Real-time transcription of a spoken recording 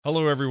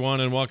Hello,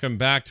 everyone, and welcome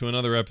back to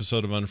another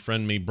episode of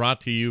Unfriend Me,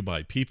 brought to you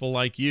by people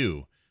like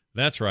you.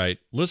 That's right,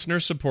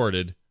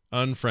 listener-supported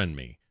Unfriend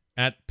Me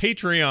at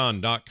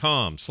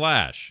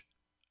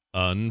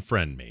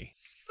patreon.com/unfriendme.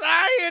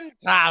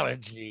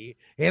 Scientology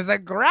is a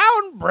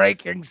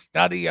groundbreaking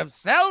study of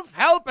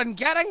self-help and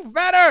getting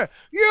better,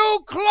 you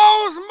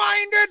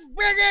close-minded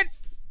bigot!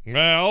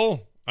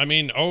 Well,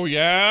 oh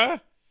yeah?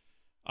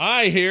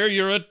 I hear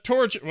you're a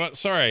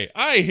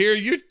I hear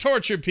you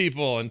torture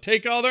people and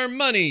take all their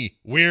money,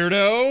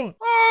 weirdo.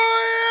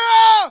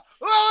 Oh, yeah!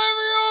 Well, if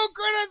you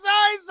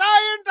criticize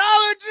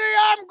Scientology,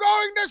 I'm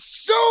going to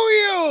sue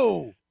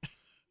you!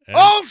 And-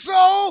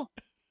 Also,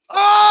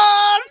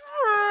 unfriend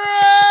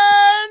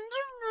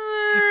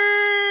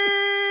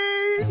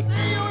me!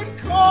 See you in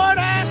court,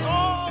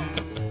 asshole!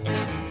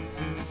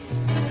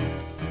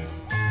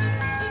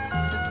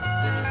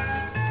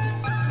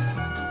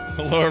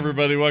 Hello,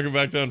 everybody. Welcome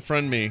back to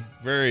Unfriend Me.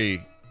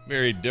 Very,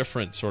 very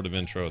different sort of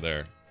intro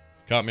there.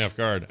 Caught me off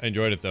guard. I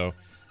enjoyed it, though.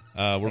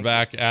 We're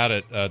back at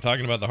it,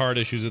 talking about the hard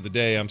issues of the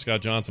day. I'm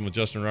Scott Johnson with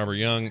Justin Robert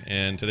Young,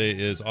 and today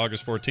is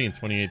August 14th,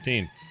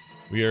 2018.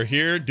 We are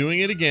here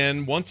doing it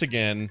again, once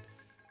again,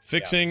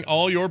 fixing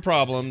all your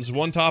problems,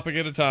 one topic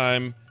at a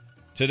time.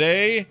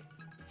 Today,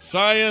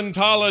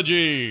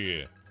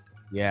 Scientology.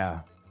 Yeah.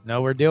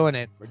 No, we're doing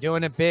it. We're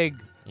doing it big.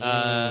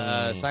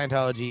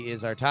 Scientology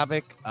is our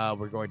topic.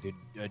 We're going to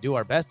do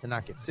our best to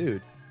not get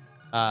sued.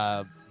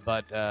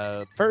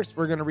 But first,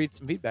 we're going to read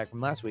some feedback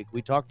from last week.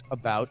 We talked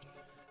about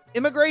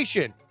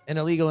immigration and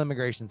illegal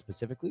immigration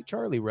specifically.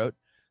 Charlie wrote,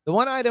 the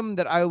one item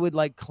that I would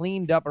like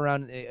cleaned up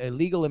around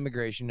illegal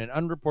immigration and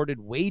unreported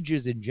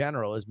wages in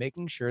general is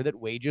making sure that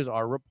wages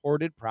are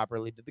reported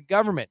properly to the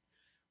government.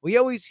 We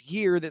always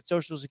hear that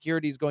Social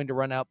Security is going to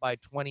run out by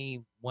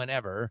 20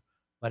 whenever,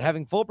 but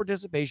having full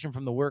participation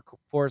from the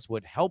workforce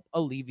would help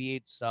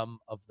alleviate some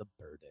of the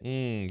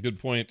burden. Good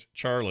point,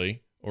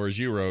 Charlie, or as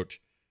you wrote,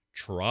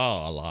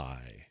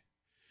 Tralai.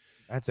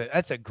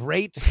 That's a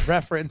great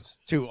reference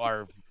to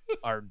our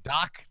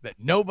doc that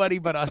nobody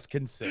but us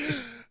can see.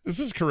 This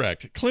is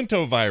correct.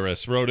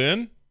 Clintovirus wrote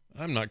in.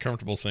 I'm not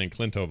comfortable saying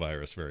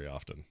Clintovirus very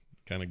often.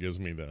 Kind of gives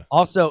me the...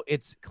 Also,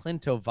 it's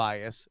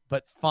Clintovirus,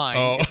 but fine.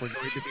 Oh. If we're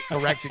going to be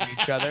correcting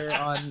each other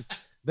on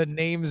the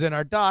names in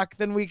our doc,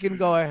 then we can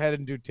go ahead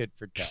and do tit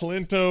for tat.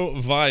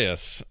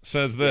 Clintovirus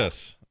says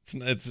this.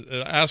 It's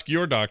ask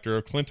your doctor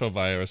if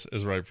Clintovirus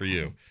is right for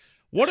you.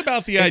 What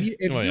about the idea?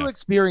 If you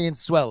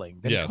experience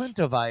swelling, then Yes.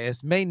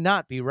 Clintovirus may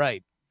not be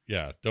right.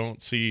 Yeah,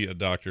 don't see a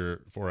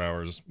doctor 4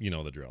 hours. You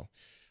know the drill.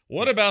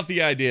 What about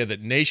the idea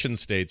that nation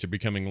states are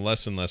becoming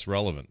less and less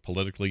relevant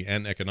politically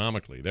and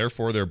economically?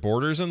 Therefore, their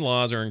borders and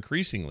laws are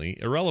increasingly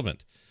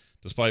irrelevant.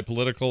 Despite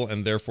political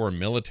and therefore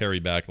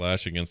military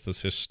backlash against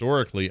this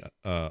historically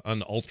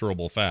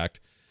unalterable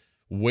fact,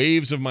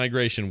 waves of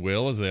migration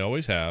will, as they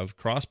always have,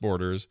 cross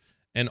borders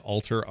and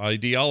alter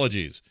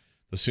ideologies.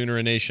 The sooner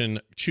a nation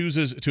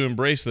chooses to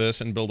embrace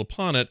this and build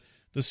upon it,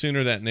 the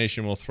sooner that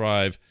nation will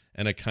thrive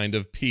and a kind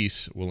of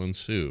peace will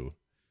ensue.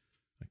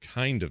 A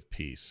kind of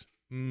peace.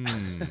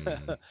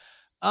 So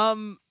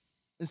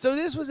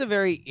this was a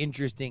very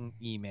interesting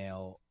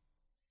email.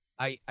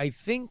 I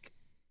think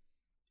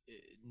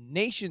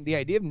the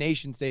idea of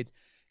nation states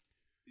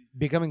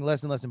becoming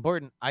less and less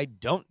important, I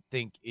don't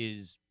think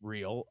is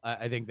real.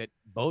 I think that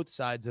both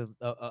sides of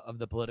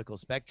the political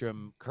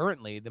spectrum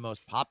currently, the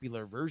most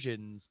popular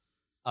versions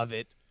of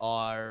it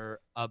are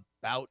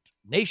about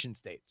nation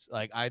states,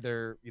 like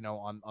either,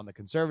 on the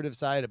conservative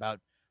side about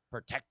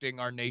protecting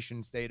our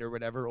nation state or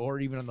whatever, or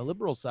even on the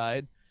liberal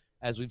side,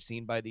 as we've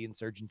seen by the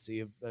insurgency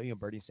of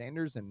Bernie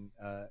Sanders and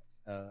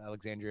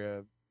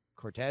Alexandria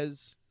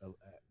Cortez. No,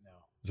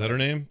 is that her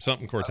name?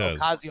 Something Cortez.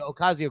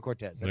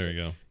 Ocasio-Cortez. There you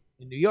go.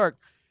 In New York,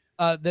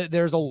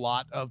 there's a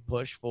lot of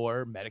push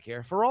for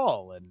Medicare for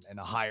all and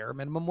a higher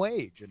minimum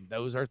wage, and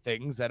those are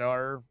things that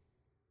are,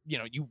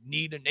 you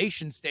need a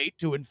nation state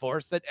to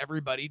enforce that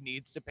everybody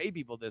needs to pay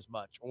people this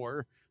much,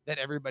 or that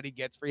everybody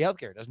gets free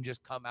healthcare. It doesn't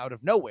just come out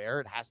of nowhere.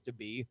 It has to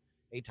be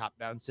a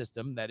top-down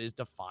system that is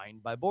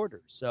defined by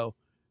borders. So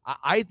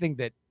I think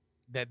that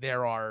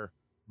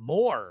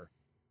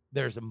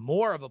there's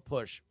more of a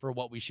push for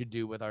what we should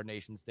do with our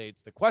nation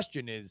states. The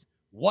question is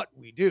what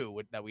we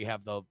do that we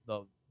have the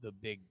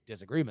big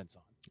disagreements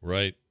on.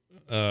 Right.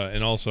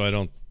 And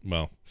also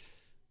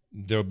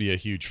there'll be a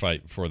huge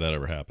fight before that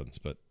ever happens,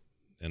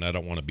 and I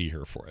don't want to be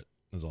here for it.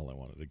 Is all I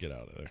wanted to get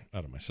out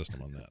of my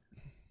system on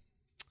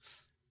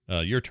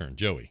that. Your turn,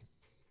 Joey.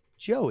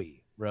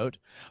 Joey wrote,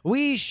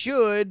 we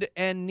should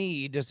and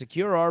need to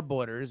secure our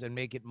borders and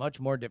make it much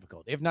more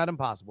difficult, if not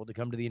impossible, to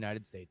come to the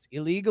United States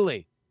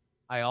illegally.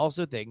 I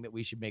also think that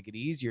we should make it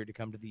easier to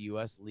come to the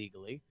U.S.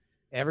 legally.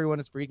 Everyone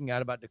is freaking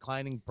out about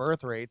declining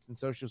birth rates and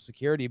Social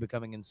Security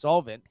becoming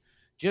insolvent.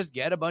 Just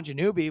get a bunch of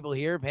new people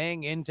here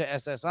paying into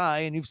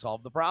SSI and you've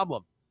solved the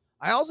problem.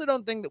 I also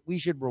don't think that we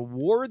should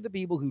reward the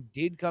people who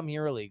did come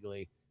here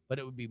illegally, but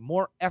it would be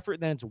more effort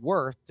than it's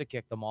worth to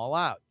kick them all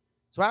out.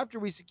 So after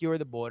we secure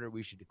the border,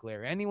 we should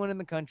declare anyone in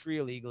the country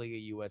illegally a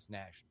U.S.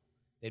 national.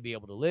 They'd be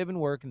able to live and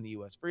work in the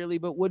U.S. freely,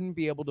 but wouldn't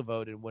be able to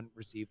vote and wouldn't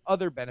receive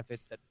other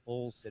benefits that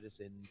full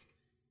citizens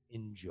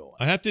enjoy.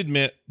 I have to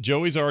admit,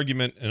 Joey's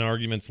argument and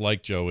arguments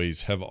like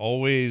Joey's have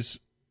always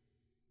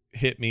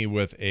hit me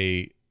with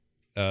a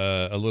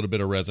little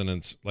bit of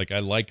resonance. Like, I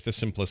like the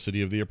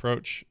simplicity of the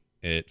approach.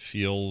 It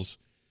feels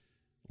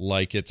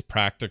like it's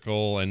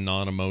practical and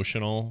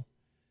non-emotional.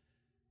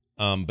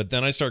 But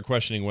then I start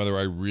questioning whether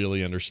I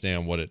really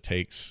understand what it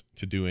takes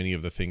to do any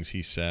of the things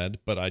he said.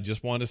 But I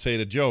just want to say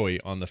to Joey,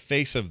 on the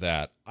face of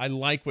that, I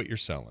like what you're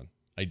selling.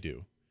 I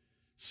do.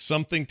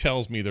 Something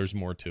tells me there's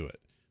more to it,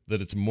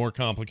 that it's more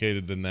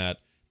complicated than that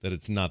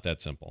it's not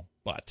that simple.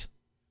 But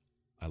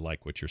I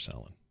like what you're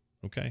selling.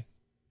 Okay?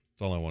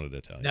 That's all I wanted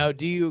to tell you. Now,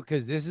 do you,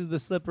 because this is the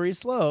slippery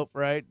slope,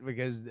 right?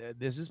 Because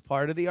this is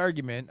part of the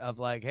argument of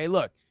like, hey,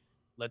 look,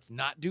 let's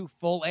not do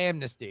full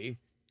amnesty,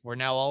 where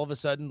now all of a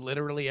sudden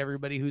literally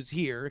everybody who's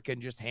here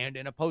can just hand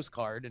in a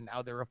postcard and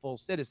now they're a full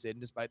citizen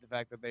despite the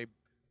fact that they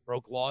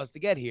broke laws to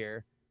get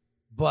here.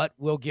 But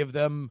we'll give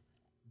them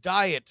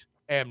diet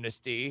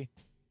amnesty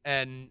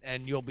and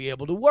you'll be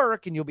able to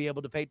work and you'll be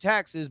able to pay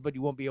taxes, but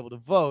you won't be able to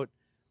vote.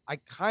 I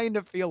kind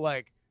of feel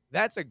like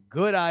that's a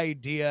good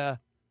idea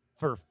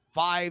for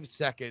 5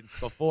 seconds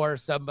before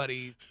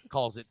somebody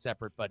calls it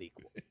separate but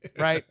equal,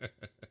 right?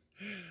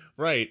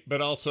 Right,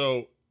 but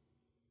also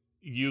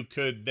you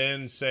could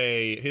then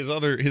say his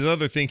other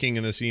thinking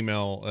in this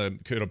email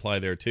could apply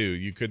there too.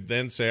 You could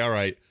then say, all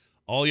right,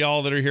 all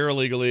y'all that are here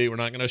illegally, we're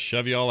not going to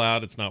shove y'all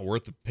out. It's not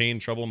worth the pain,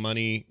 trouble,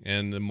 money,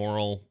 and the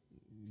moral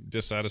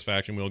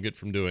dissatisfaction we'll get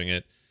from doing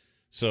it.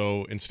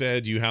 So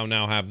instead, you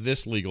now have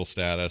this legal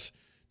status.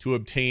 To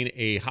obtain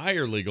a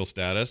higher legal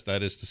status,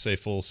 that is to say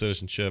full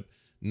citizenship,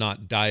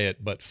 not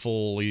diet, but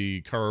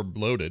fully carb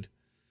loaded,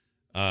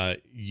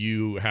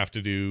 you have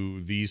to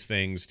do these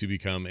things to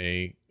become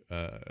a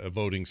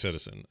voting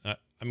citizen.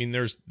 I mean,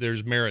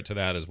 there's merit to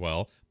that as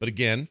well. But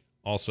again,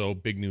 also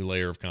big new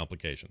layer of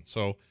complication.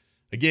 So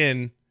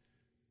again,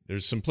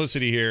 there's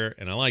simplicity here,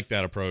 and I like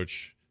that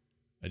approach.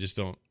 I just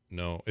don't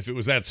know. If it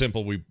was that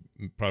simple, we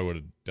probably would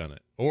have done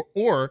it.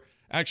 Or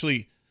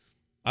actually,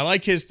 I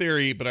like his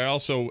theory, but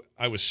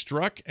I was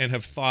struck and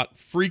have thought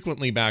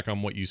frequently back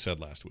on what you said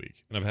last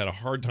week. And I've had a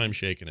hard time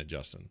shaking it,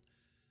 Justin.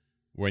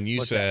 When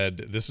you said,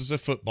 this is a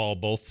football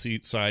both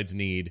sides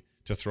need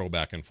to throw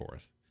back and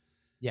forth.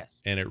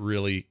 Yes. And it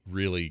really,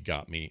 really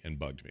got me and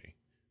bugged me.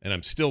 And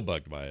I'm still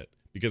bugged by it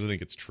because I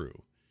think it's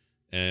true.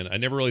 And I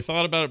never really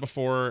thought about it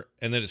before.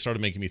 And then it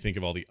started making me think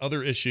of all the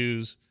other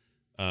issues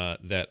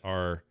that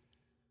are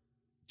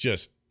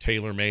just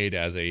tailor-made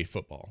as a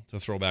football to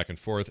throw back and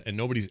forth. And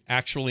nobody's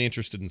actually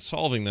interested in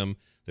solving them.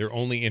 They're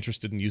only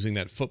interested in using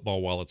that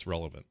football while it's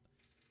relevant.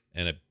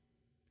 And it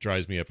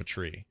drives me up a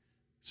tree.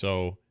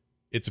 So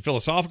it's a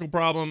philosophical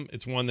problem.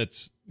 It's one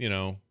that's,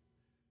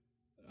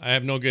 I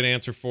have no good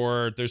answer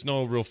for it. There's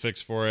no real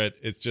fix for it.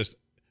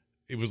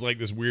 It was like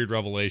this weird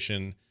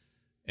revelation,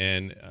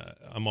 and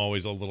I'm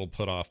always a little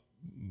put off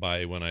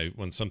by when I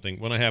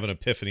have an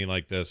epiphany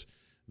like this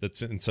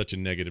that's in such a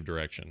negative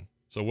direction.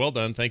 So well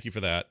done. Thank you for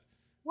that.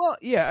 Well,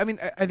 yeah, I mean,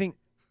 I think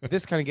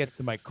this kind of gets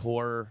to my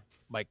core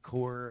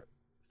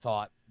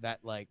thought that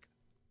like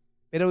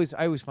I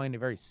always find it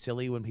very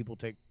silly when people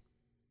take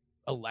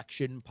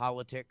election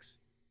politics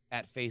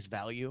at face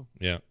value.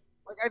 Yeah.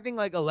 Like I think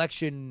like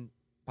election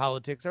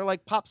politics are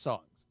like pop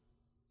songs.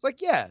 It's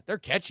like, yeah, they're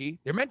catchy.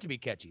 They're meant to be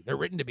catchy. They're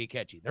written to be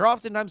catchy. They're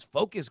oftentimes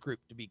focus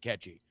grouped to be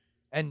catchy.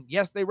 And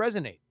yes, they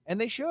resonate, and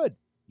they should.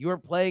 You are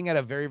playing at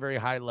a very, very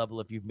high level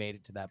if you've made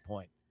it to that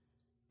point.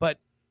 But,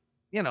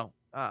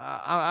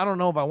 I don't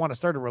know if I want to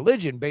start a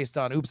religion based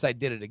on Oops, I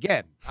Did It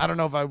Again. I don't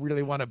know if I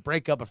really want to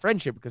break up a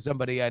friendship because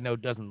somebody I know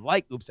doesn't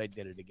like Oops, I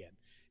Did It Again.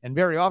 And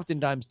very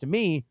oftentimes to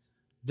me,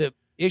 the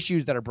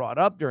issues that are brought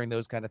up during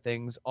those kind of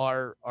things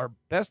are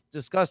best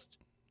discussed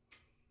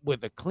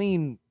with a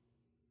clean,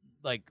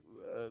 like,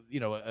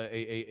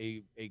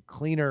 a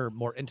cleaner,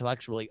 more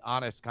intellectually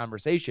honest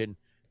conversation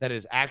that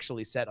is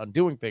actually set on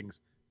doing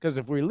things. Because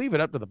if we leave it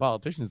up to the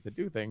politicians that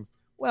do things,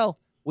 well,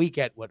 we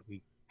get what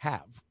we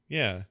have.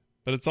 Yeah,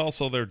 but it's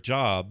also their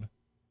job.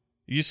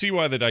 You see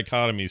why the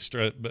dichotomy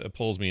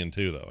pulls me in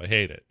too, though. I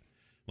hate it.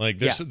 Like,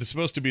 it's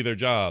supposed to be their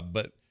job,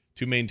 but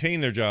to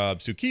maintain their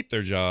jobs, to keep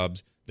their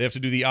jobs, they have to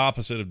do the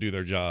opposite of do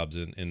their jobs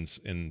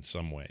in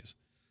some ways.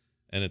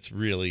 And it's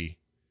really...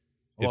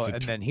 Well,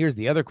 and then here's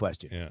the other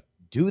question. Yeah.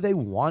 Do they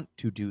want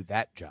to do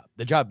that job?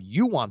 The job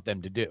you want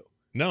them to do?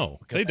 No,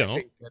 they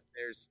don't.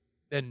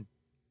 Then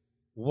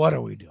what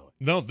are we doing?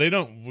 No, they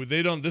don't.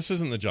 They don't. This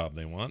isn't the job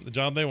they want. The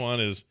job they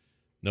want is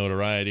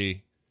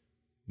notoriety,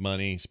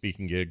 money,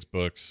 speaking gigs,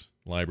 books,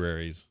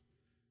 libraries,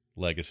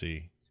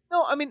 legacy.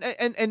 No, I mean,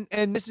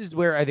 and this is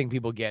where I think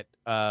people get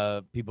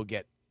up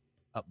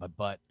my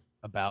butt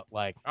about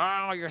like,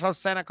 oh, you're so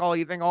cynical.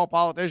 You think all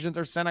politicians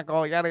are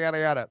cynical, yada, yada,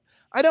 yada.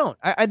 I don't.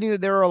 I think that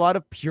there are a lot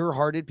of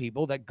pure-hearted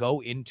people that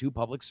go into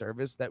public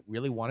service that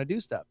really want to do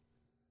stuff.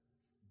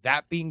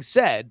 That being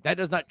said, that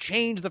does not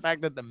change the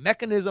fact that the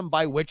mechanism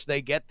by which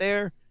they get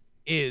there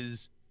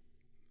is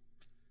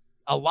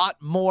a lot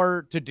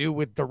more to do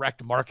with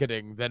direct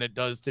marketing than it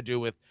does to do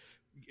with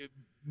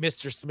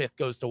Mr. Smith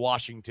Goes to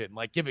Washington,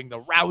 like giving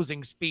the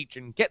rousing speech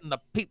and getting the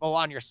people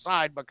on your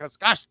side because,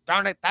 gosh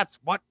darn it, that's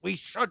what we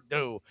should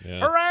do.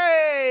 Yeah.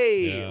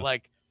 Hooray! Yeah.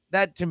 Like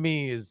that to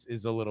me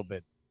is a little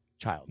bit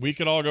childish. We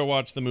could all go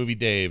watch the movie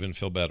Dave and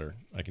feel better.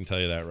 I can tell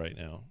you that right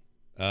now.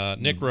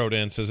 Nick wrote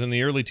in, says, in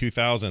the early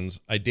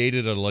 2000s, I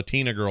dated a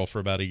Latina girl for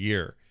about a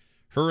year.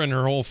 Her and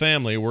her whole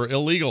family were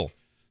illegal.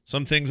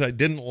 Some things I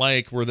didn't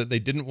like were that they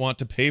didn't want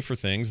to pay for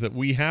things that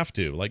we have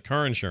to, like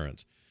car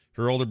insurance.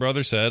 Her older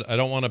brother said, I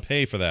don't want to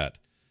pay for that.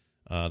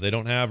 They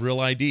don't have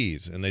real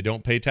IDs, and they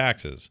don't pay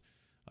taxes.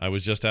 I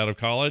was just out of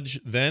college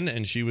then,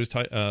 and she was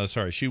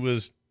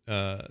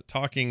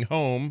taking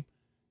home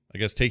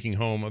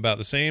about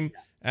the same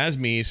as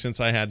me since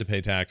I had to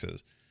pay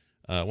taxes.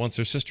 Once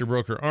her sister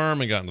broke her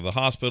arm and got into the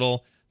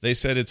hospital, they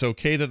said it's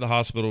okay that the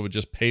hospital would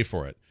just pay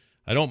for it.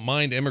 I don't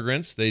mind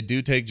immigrants. They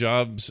do take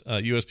jobs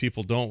U.S.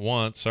 people don't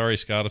want. Sorry,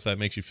 Scott, if that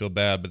makes you feel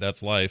bad, but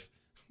that's life.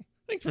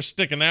 Thanks for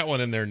sticking that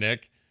one in there,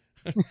 Nick.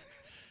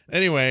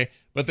 Anyway,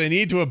 but they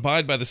need to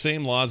abide by the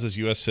same laws as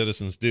U.S.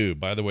 citizens do.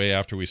 By the way,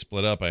 after we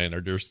split up, I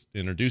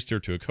introduced her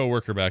to a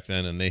coworker back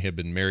then, and they have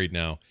been married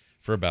now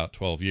for about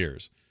 12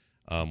 years.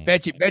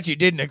 Bet you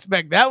didn't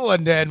expect that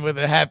one to end with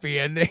a happy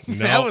ending. No.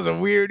 That was a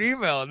weird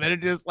email, and then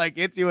it just like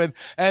hits you with,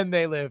 and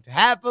they lived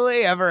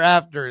happily ever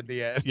after at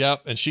the end.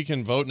 Yep, and she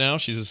can vote now.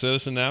 She's a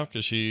citizen now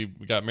because she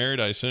got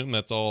married. I assume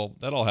that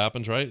all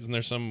happens, right? Isn't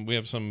there we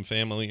have some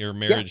family or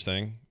marriage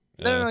thing?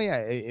 No,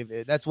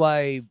 yeah. That's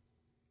why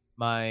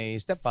my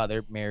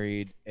stepfather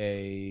married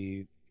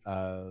an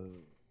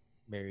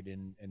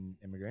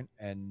immigrant,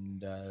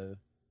 and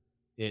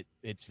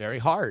it's very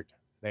hard.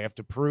 They have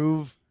to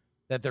prove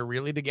that they're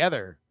really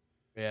together,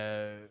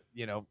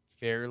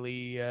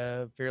 fairly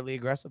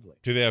aggressively.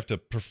 Do they have to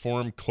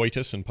perform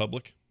coitus in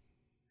public?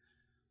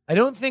 I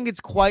don't think it's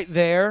quite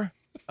there,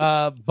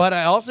 but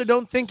I also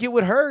don't think it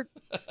would hurt.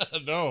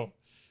 No,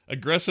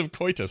 aggressive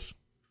coitus.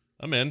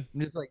 I'm in.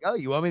 I'm just like, oh,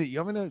 you want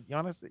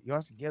us to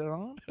get it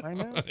on right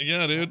now?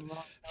 Yeah, dude.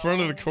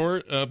 Front of the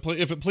court.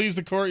 If it please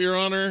the court, Your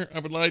Honor, I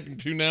would like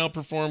to now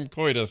perform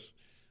coitus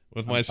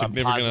with my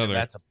significant other.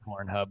 That's a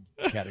Pornhub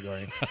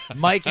category.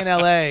 Mike in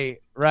LA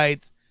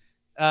writes,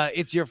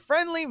 it's your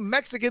friendly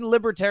Mexican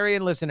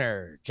libertarian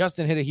listener.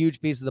 Justin hit a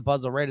huge piece of the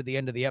puzzle right at the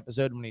end of the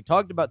episode when he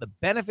talked about the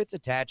benefits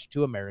attached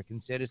to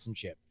American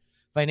citizenship.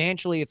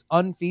 Financially, it's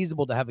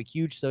unfeasible to have a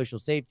huge social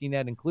safety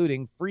net,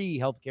 including free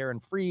healthcare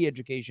and free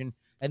education,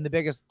 and the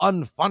biggest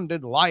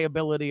unfunded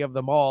liability of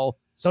them all,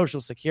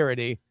 Social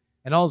Security,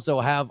 and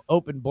also have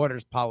open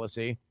borders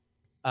policy.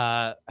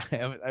 For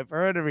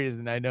whatever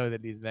reason, I know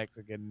that he's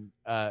Mexican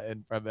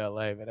and from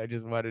LA, but I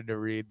just wanted to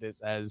read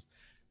this as,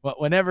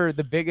 whenever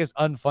the biggest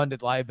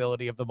unfunded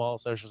liability of them all,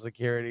 Social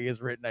Security, is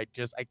written, I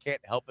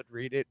can't help but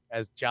read it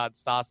as John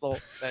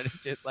Stossel. That it's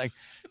just like,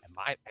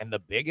 and the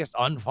biggest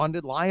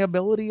unfunded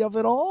liability of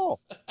it all,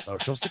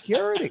 Social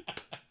Security,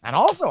 and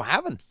also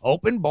have an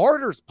open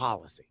borders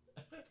policy.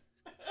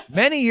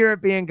 Many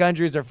European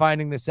countries are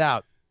finding this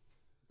out.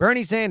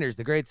 Bernie Sanders,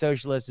 the great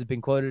socialist, has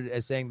been quoted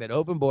as saying that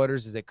open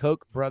borders is a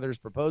Koch brothers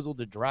proposal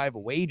to drive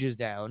wages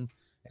down.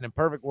 In a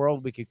perfect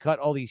world, we could cut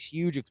all these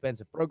huge,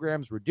 expensive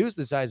programs, reduce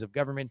the size of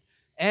government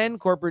and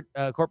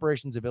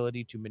corporations'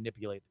 ability to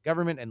manipulate the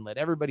government, and let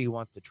everybody who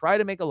wants to try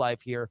to make a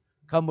life here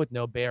come with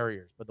no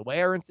barriers. But the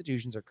way our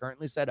institutions are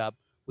currently set up,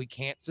 we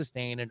can't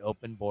sustain an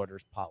open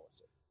borders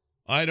policy.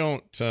 I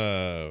don't.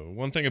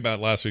 One thing about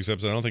last week's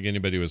episode, I don't think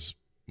anybody was.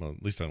 Well,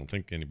 at least I don't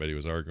think anybody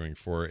was arguing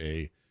for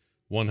a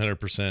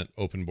 100%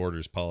 open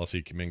borders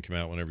policy, come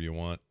out whenever you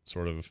want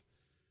sort of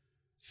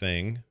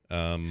thing.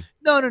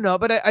 No.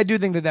 But I do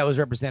think that was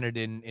represented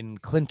in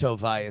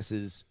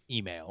Clintovius's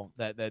email,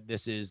 that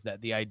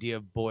the idea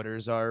of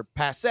borders are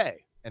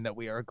passe and that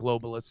we are a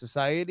globalist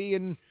society.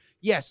 And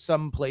yes,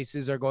 some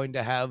places are going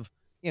to have,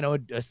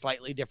 a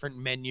slightly different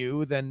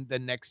menu than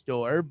next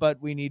door, but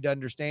we need to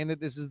understand that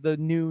this is the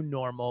new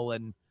normal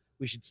and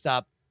we should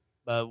stop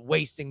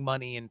wasting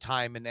money and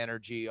time and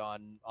energy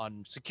on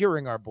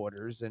securing our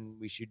borders, and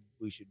we should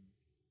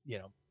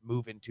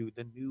move into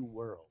the new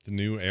world, the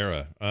new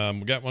era.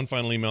 We got one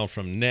final email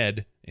from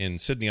Ned in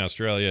Sydney,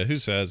 Australia, who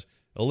says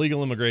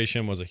illegal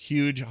immigration was a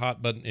huge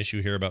hot button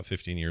issue here about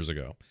 15 years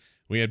ago.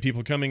 We had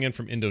people coming in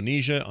from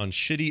Indonesia on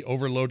shitty,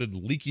 overloaded,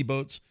 leaky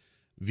boats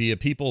via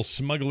people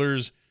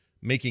smugglers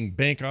making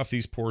bank off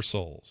these poor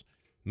souls.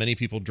 Many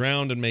people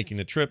drowned in making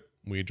the trip.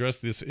 We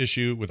addressed this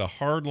issue with a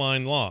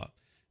hardline law.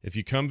 If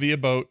you come via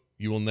boat,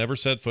 you will never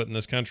set foot in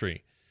this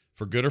country.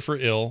 For good or for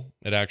ill,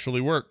 it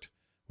actually worked.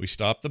 We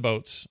stopped the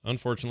boats.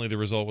 Unfortunately, the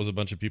result was a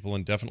bunch of people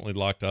indefinitely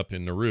locked up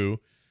in Nauru,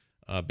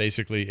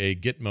 basically a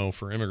Gitmo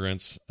for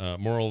immigrants.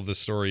 Moral of the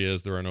story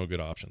is there are no good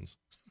options.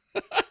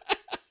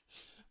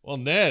 Well,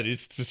 Ned,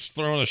 he's just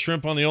throwing a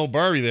shrimp on the old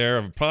Barbie there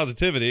of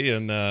positivity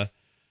and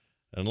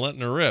letting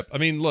her rip. I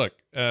mean, look,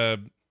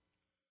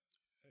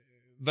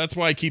 that's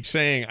why I keep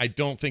saying I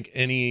don't think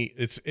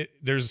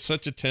there's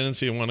such a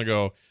tendency to want to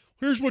go,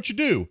 here's what you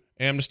do.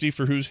 Amnesty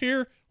for who's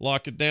here,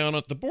 lock it down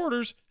at the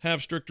borders,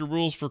 have stricter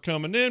rules for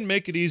coming in,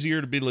 make it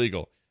easier to be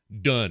legal.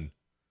 Done.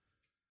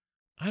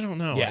 I don't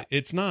know. Yeah.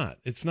 It's not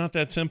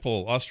that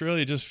simple.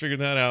 Australia just figured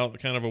that out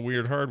kind of a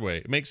weird, hard way.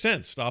 It makes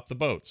sense. Stop the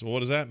boats. Well, what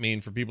does that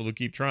mean for people who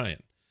keep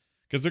trying?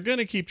 Because they're going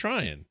to keep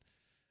trying.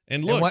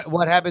 And look, and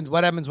what happens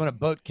when a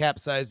boat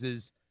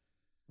capsizes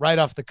right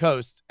off the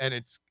coast and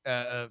it's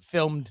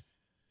filmed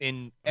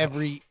in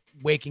every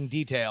waking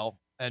detail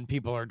and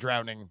people are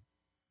drowning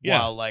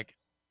while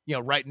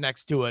right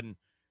next to an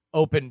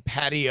open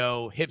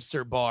patio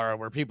hipster bar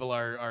where people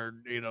are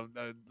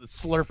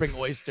slurping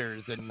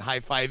oysters and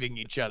high-fiving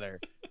each other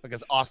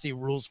because Aussie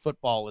rules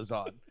football is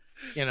on.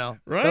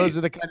 Right. Those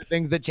are the kind of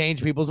things that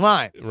change people's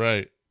minds.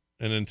 Right.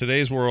 And in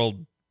today's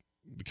world,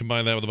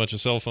 combine that with a bunch of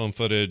cell phone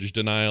footage,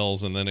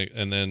 denials, and then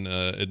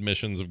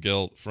admissions of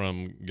guilt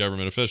from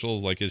government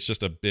officials. Like, it's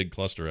just a big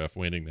cluster F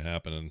waiting to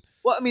happen. And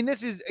well, I mean,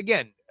 this is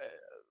again,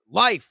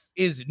 life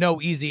is no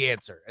easy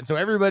answer, and so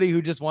everybody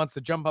who just wants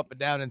to jump up and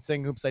down and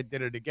sing "Oops, I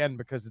Did It Again"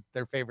 because it's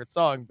their favorite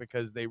song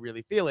because they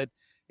really feel it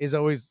is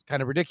always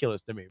kind of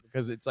ridiculous to me,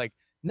 because it's like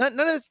none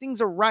of those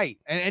things are right.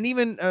 And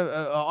even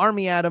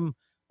Army Adam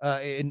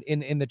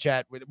in the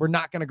chat, we're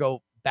not going to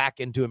go back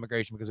into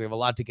immigration because we have a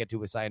lot to get to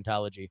with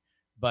Scientology.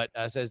 But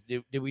says,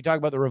 did we talk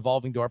about the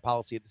revolving door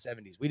policy of the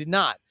 70s? We did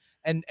not.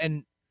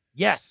 And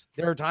yes,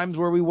 there are times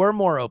where we were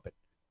more open,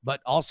 but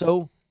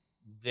also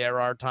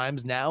there are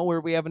times now where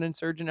we have an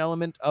insurgent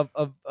element of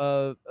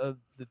the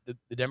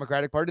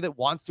Democratic Party that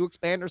wants to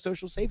expand our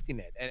social safety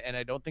net. And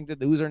I don't think that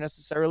those are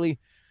necessarily,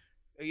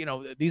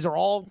 these are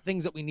all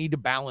things that we need to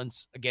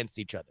balance against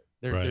each other.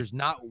 There's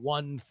not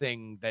one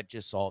thing that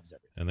just solves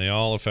everything. And they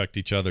all affect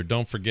each other.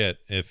 Don't forget,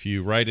 if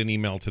you write an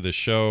email to the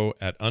show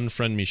at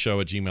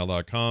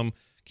unfriendmeshow@gmail.com,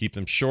 keep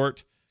them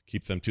short,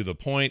 keep them to the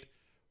point,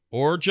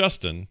 or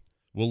Justin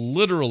will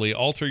literally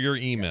alter your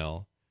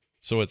email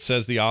so it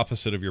says the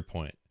opposite of your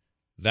point.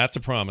 That's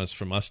a promise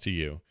from us to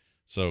you.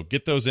 So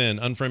get those in,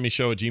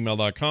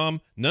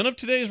 unfriendmeshow@gmail.com. None of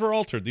today's were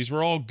altered. These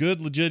were all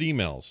good, legit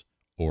emails.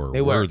 Or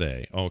were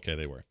they? Okay,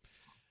 they were.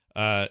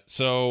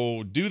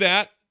 So do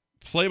that.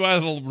 Play by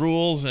the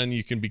rules, and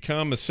you can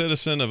become a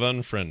citizen of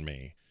Unfriend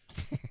Me.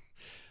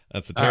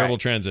 That's a terrible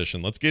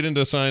transition. Let's get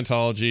into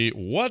Scientology.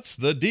 What's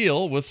the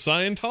deal with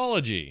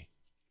Scientology?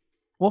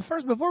 Well,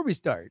 first, before we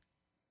start,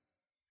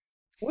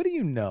 what do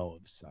you know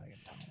of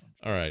Scientology?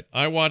 All right.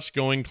 I watched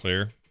Going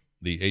Clear,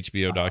 the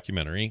HBO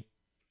documentary,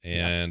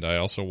 and I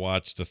also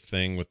watched a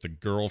thing with the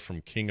girl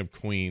from King of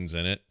Queens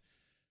in it,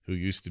 who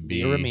used to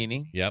be... Leah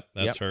Remini. Yep,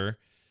 that's her.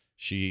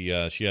 She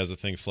has a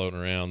thing floating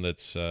around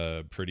that's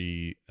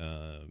pretty,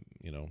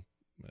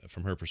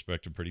 from her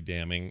perspective, pretty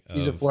damning.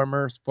 She's a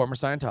former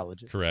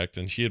Scientologist. Correct,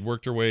 and she had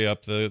worked her way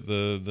up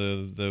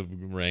the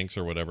ranks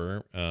or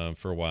whatever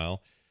for a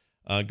while.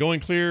 Going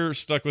Clear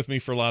stuck with me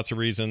for lots of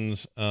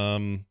reasons.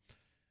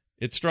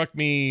 It struck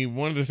me,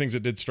 one of the things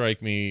that did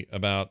strike me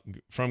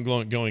from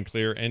Going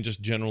Clear, and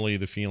just generally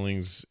the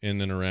feelings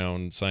in and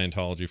around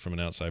Scientology from an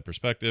outside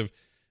perspective,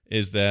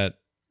 is that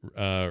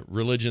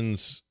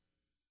religions,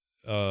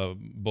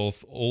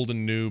 both old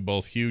and new,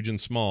 both huge and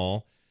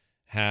small,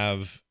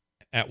 have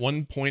at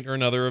one point or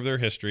another of their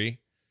history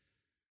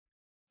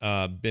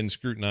been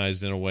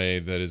scrutinized in a way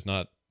that is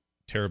not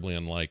terribly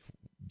unlike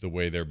the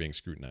way they're being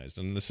scrutinized.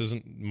 And this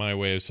isn't my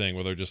way of saying,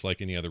 well, they're just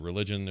like any other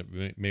religion.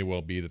 It may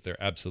well be that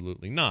they're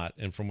absolutely not.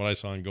 And from what I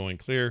saw in Going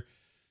Clear,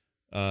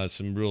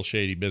 some real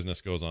shady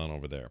business goes on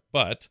over there.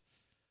 But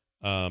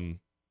some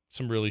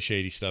really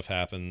shady stuff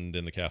happened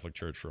in the Catholic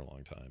Church for a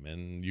long time.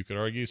 And you could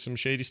argue some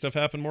shady stuff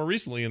happened more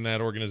recently in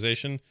that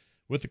organization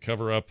with the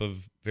cover-up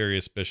of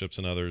various bishops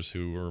and others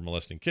who were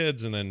molesting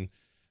kids. And then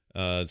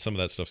some of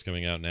that stuff's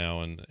coming out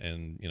now. And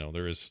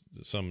there is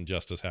some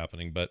justice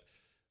happening. But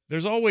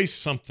there's always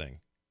something.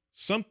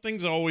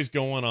 Something's always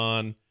going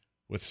on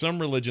with some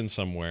religion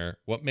somewhere.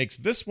 What makes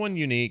this one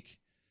unique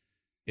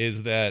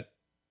is that,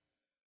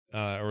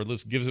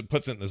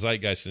 puts it in the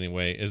zeitgeist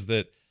anyway, is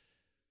that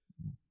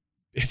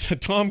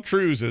Tom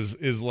Cruise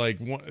is like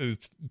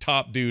is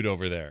top dude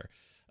over there.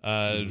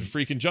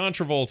 Freaking John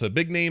Travolta,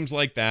 big names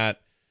like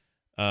that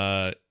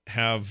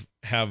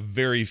have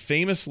very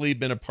famously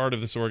been a part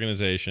of this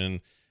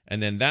organization,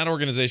 and then that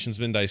organization's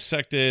been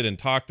dissected and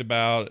talked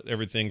about,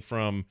 everything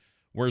from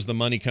where's the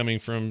money coming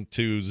from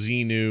to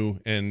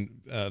Xenu and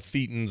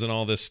Thetans and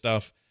all this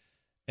stuff.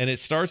 And it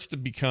starts to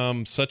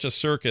become such a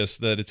circus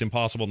that it's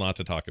impossible not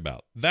to talk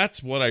about.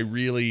 That's what I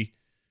really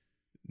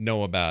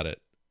know about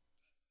it.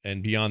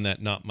 And beyond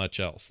that, not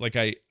much else. Like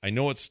I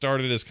know it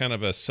started as kind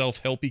of a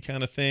self-helpy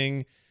kind of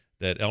thing,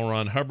 that L.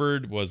 Ron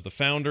Hubbard was the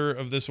founder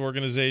of this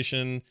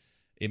organization.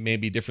 It may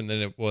be different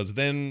than it was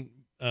then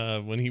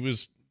when he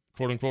was,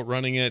 quote unquote,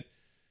 running it.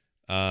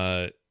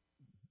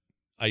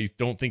 I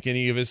don't think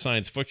any of his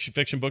science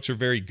fiction books are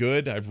very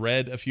good. I've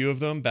read a few of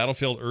them.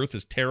 Battlefield Earth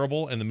is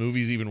terrible, and the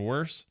movie's even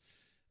worse.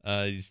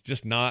 He's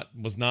just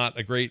was not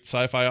a great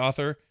sci-fi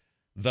author.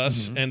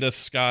 Thus endeth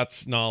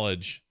Scott's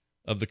knowledge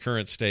of the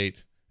current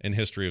state and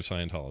history of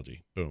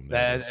Scientology. Boom.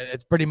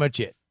 That's pretty much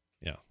it.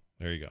 Yeah,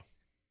 there you go.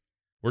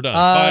 We're done.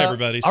 Bye,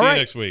 everybody. See you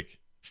next week.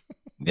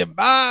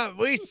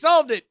 We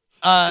solved it.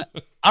 All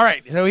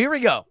right, so here we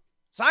go.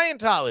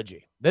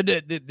 Scientology.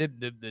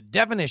 The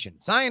definition: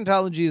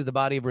 Scientology is the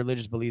body of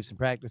religious beliefs and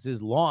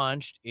practices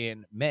launched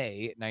in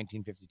May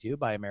 1952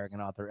 by American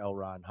author L.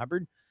 Ron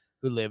Hubbard,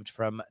 who lived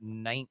from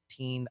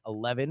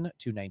 1911 to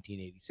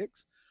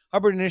 1986.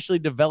 Hubbard initially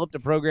developed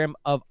a program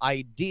of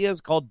ideas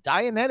called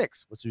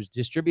Dianetics, which was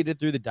distributed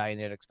through the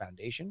Dianetics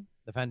Foundation.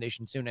 The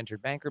foundation soon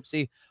entered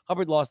bankruptcy.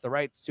 Hubbard lost the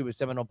rights to his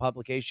seminal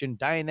publication,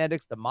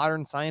 Dianetics, The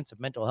Modern Science of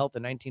Mental Health,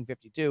 in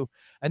 1952,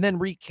 and then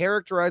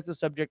recharacterized the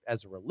subject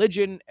as a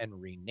religion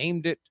and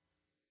renamed it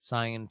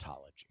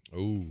Scientology.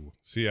 Oh,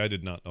 see, I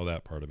did not know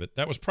that part of it.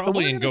 That was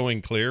probably in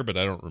Going Clear, but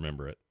I don't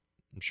remember it.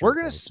 I'm sure we're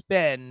going to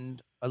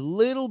spend a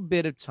little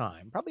bit of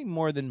time, probably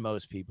more than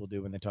most people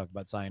do when they talk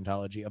about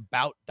Scientology,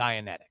 about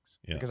Dianetics.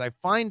 Yeah. Because I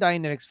find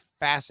Dianetics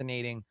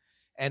fascinating,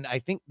 and I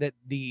think that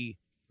the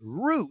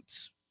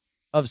roots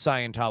of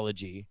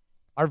Scientology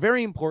are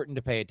very important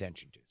to pay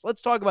attention to. So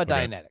let's talk about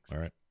Dianetics. All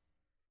right.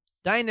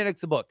 Dianetics,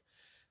 the book,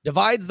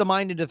 divides the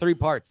mind into three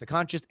parts: the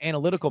conscious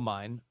analytical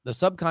mind, the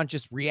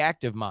subconscious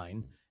reactive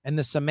mind, and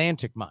the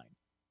semantic mind.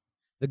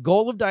 The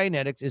goal of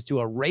Dianetics is to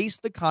erase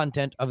the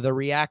content of the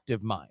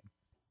reactive mind.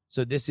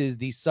 So this is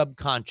the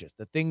subconscious,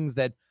 the things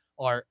that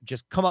are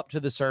just come up to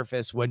the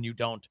surface when you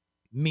don't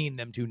mean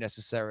them to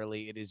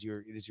necessarily. It is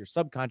your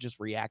subconscious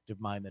reactive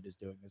mind that is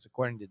doing this,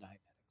 according to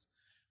Dianetics,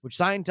 which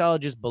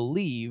Scientologists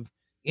believe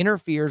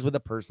interferes with a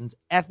person's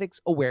ethics,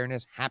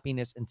 awareness,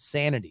 happiness, and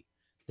sanity.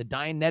 The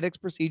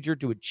Dianetics procedure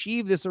to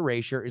achieve this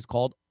erasure is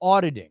called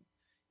auditing.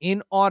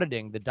 In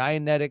auditing, the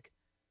Dianetics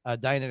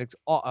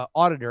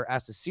auditor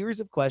asks a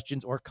series of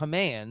questions or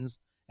commands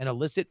and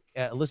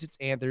elicits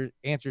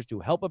answers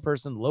to help a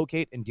person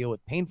locate and deal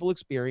with painful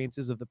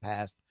experiences of the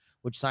past,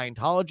 which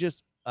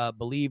Scientologists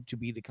believe to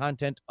be the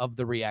content of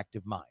the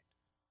reactive mind.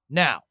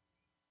 Now,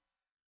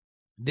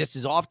 this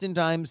is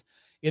oftentimes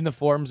in the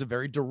forms of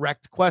very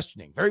direct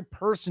questioning, very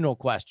personal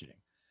questioning.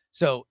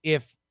 So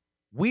if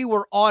I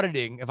were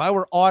auditing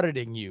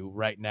you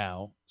right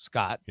now,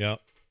 Scott. Yeah.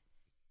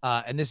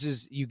 And this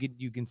is,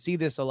 you can see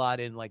this a lot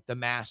in like The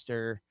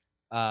Master.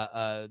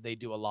 They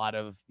do a lot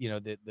of,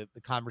 the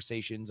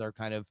conversations are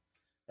kind of,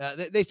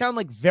 they sound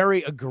like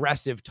very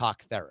aggressive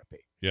talk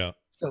therapy. Yeah.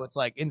 So it's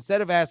like,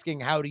 instead of asking,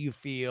 how do you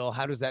feel?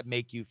 How does that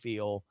make you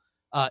feel?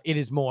 It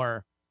is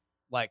more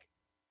like,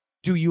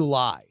 do you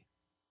lie?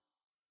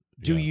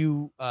 Do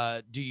you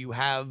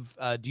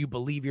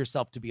believe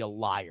yourself to be a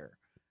liar?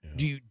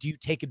 Yeah. Do you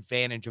take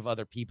advantage of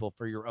other people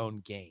for your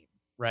own gain?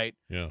 Right.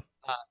 Yeah.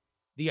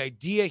 The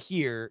idea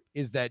here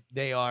is that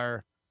they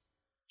are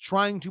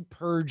trying to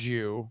purge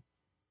you,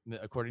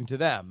 according to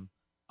them,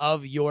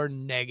 of your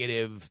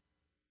negative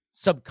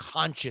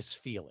subconscious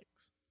feelings,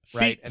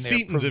 right? And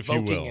they're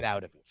provoking it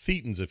out of it.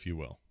 Thetans, if you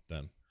will,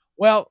 then.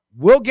 Well,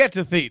 we'll get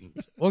to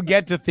Thetans.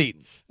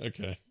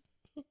 Okay.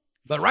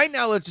 But right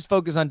now, let's just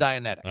focus on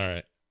Dianetics.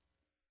 All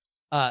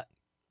right.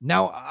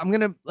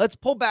 Now, let's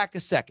pull back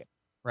a second,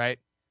 right?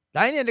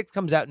 Dianetics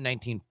comes out in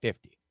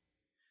 1950.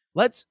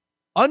 Let's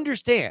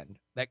understand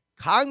that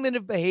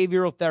cognitive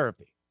behavioral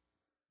therapy,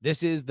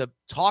 this is the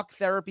talk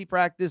therapy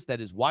practice that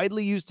is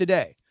widely used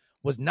today,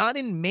 was not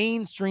in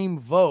mainstream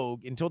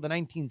vogue until the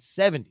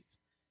 1970s.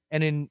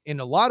 And in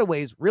a lot of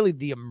ways, really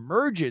the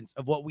emergence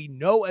of what we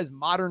know as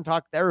modern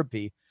talk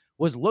therapy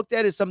was looked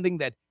at as something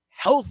that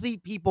healthy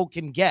people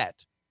can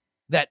get,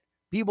 that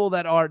people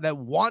that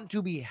want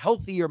to be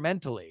healthier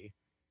mentally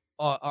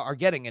are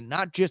getting, and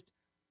not just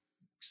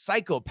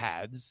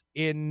psychopaths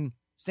in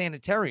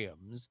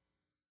sanitariums.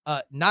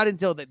 Not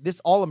until that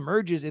this all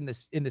emerges in the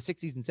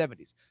 60s and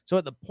 70s. So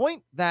at the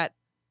point that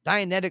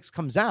Dianetics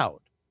comes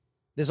out,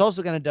 this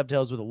also kind of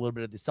dovetails with a little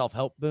bit of the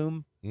self-help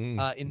boom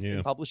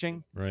in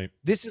publishing. Right.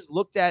 This is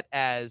looked at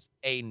as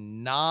a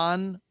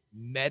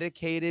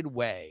non-medicated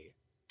way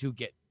to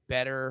get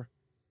better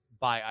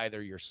by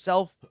either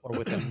yourself or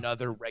with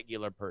another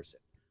regular person,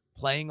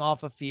 playing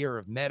off a fear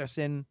of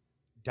medicine,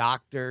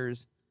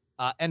 doctors,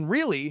 and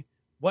really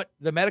what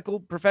the medical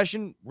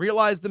profession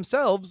realized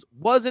themselves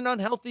was an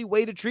unhealthy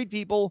way to treat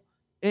people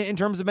in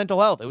terms of mental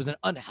health. It was an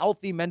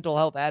unhealthy mental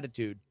health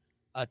attitude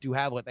to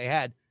have what they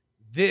had.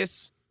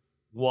 This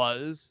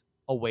was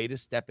a way to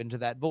step into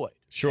that void.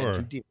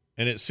 Sure.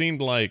 And it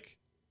seemed like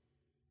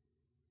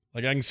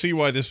I can see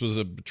why this was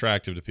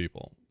attractive to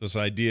people. This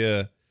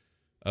idea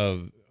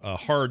of a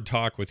hard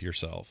talk with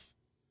yourself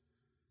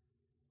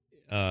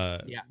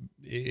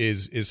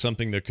is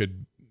something that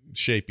could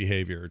shape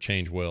behavior or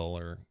change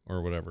will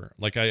or whatever.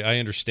 Like I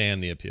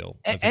understand the appeal.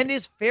 And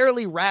is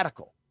fairly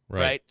radical.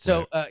 Right.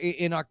 So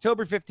in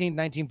October 15th,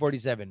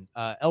 1947,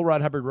 L.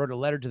 Ron Hubbard wrote a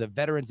letter to the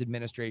Veterans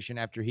Administration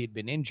after he'd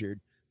been injured,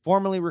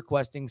 formally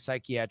requesting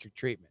psychiatric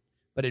treatment,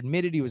 but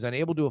admitted he was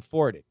unable to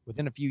afford it.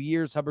 Within a few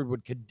years, Hubbard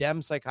would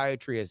condemn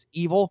psychiatry as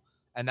evil,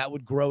 and that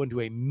would grow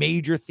into a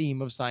major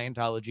theme of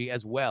Scientology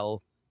as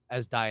well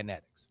as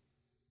Dianetics.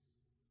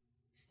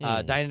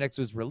 Dianetics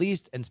was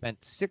released and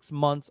spent 6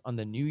 months on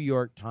the New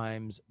York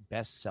Times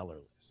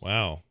bestseller list.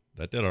 Wow,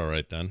 that did all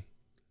right then.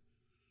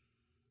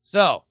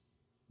 So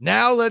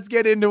now let's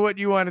get into what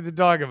you wanted to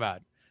talk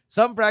about.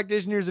 Some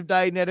practitioners of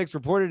Dianetics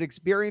reported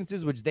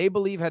experiences which they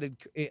believe had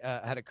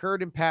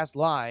occurred in past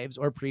lives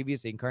or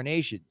previous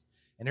incarnations.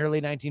 In early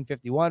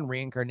 1951,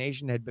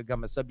 reincarnation had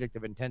become a subject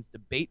of intense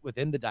debate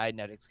within the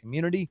Dianetics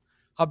community.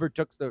 Hubbard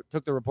took the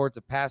reports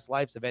of past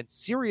lives events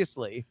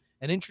seriously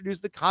and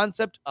introduced the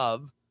concept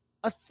of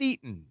a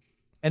thetan,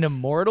 an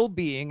immortal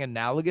being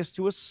analogous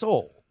to a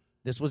soul.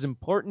 This was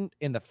important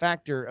in the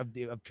factor of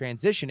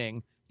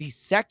transitioning the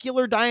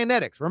secular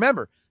Dianetics.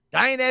 Remember,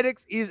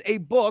 Dianetics is a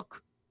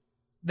book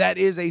that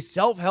is a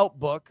self-help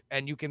book,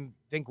 and you can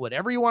think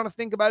whatever you want to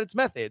think about its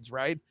methods,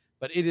 right?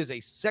 But it is a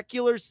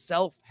secular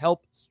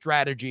self-help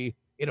strategy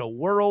in a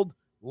world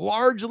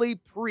largely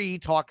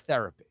pre-talk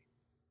therapy.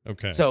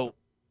 Okay. So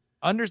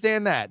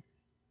understand that.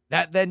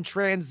 That then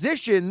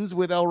transitions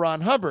with L.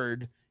 Ron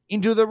Hubbard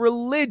into the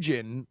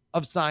religion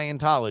of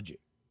Scientology.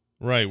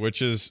 Right,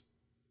 which is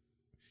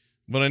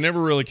what I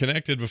never really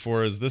connected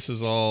before, is this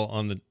is all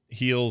on the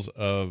heels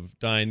of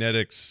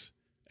Dianetics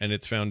and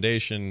its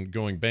foundation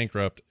going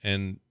bankrupt,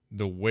 and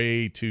the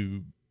way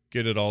to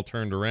get it all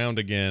turned around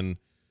again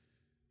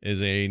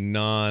is a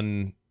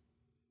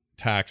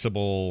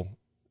non-taxable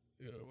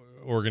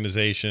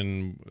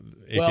organization,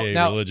 aka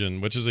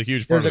religion, which is a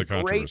huge part of the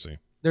controversy.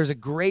 There's a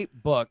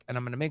great book, and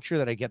I'm going to make sure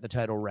that I get the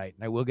title right,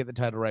 and I will get the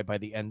title right by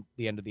the end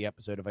of the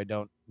episode if I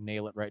don't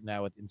nail it right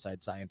now with Inside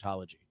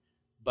Scientology.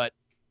 But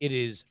it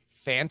is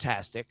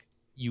fantastic.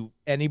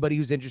 Anybody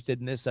who's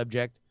interested in this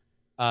subject,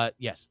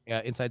 yes,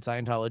 Inside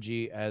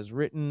Scientology, as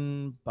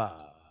written by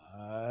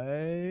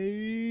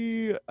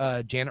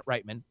Janet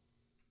Reitman.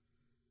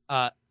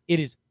 It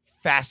is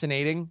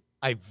fascinating.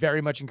 I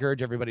very much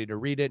encourage everybody to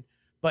read it.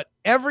 But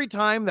every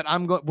time that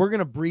we're going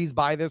to breeze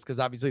by this, because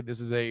obviously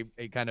this is a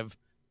kind of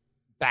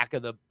back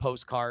of the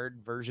postcard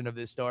version of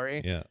this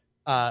story. Yeah.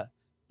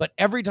 But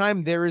every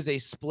time there is a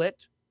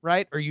split,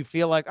 right, or you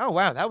feel like, oh,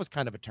 wow, that was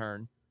kind of a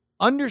turn,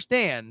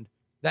 understand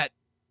that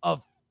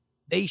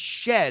they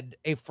shed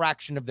a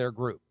fraction of their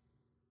group.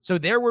 So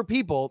there were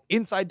people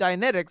inside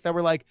Dianetics that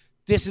were like,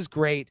 this is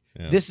great.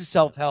 Yeah. This is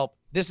self-help.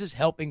 This is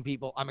helping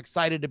people. I'm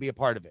excited to be a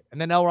part of it.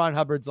 And then L. Ron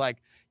Hubbard's like,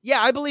 yeah,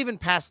 I believe in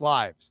past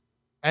lives.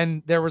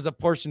 And there was a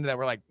portion that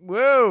were like,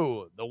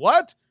 whoa, the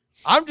what?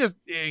 I'm just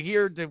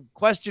here to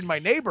question my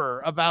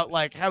neighbor about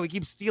like how he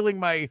keeps stealing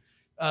my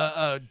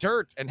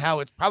dirt and how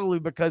it's probably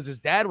because his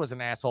dad was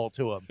an asshole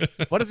to him.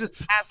 What is this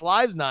past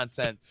lives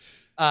nonsense?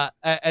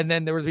 And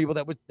then there was people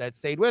that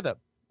stayed with him.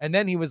 And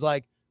then he was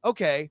like,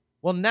 okay,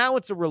 well, now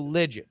it's a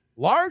religion,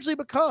 largely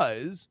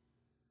because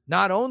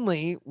not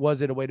only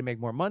was it a way to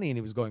make more money and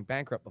he was going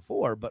bankrupt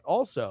before, but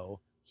also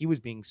he was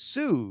being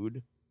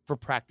sued for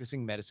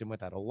practicing medicine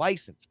without a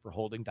license, for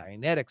holding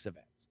Dianetics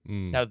events.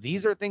 Now,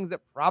 these are things that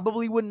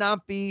probably would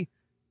not be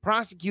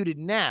prosecuted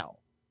now.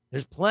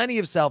 There's plenty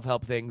of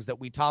self-help things that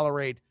we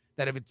tolerate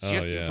that if it's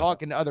just you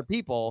talking to other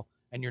people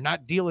and you're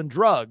not dealing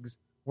drugs,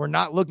 we're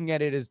not looking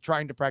at it as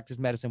trying to practice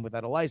medicine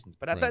without a license.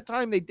 But at that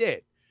time they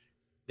did.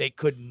 They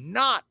could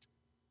not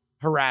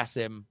harass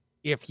him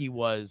if he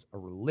was a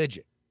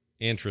religion.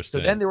 Interesting.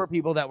 So then there were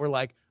people that were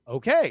like,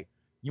 okay,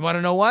 you want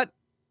to know what?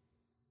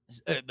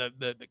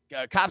 The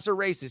cops are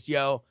racist,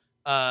 yo.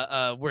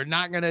 We're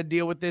not going to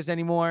deal with this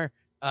anymore.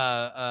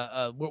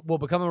 We'll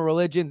become a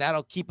religion.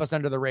 That'll keep us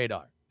under the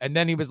radar. And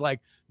then he was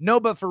like, no,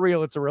 but for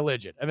real, it's a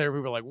religion. And then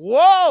we were like,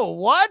 whoa,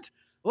 what?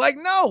 Like,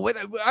 no,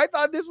 I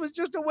thought this was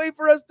just a way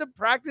for us to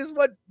practice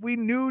what we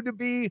knew to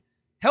be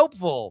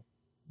helpful.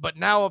 But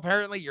now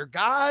apparently you're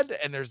God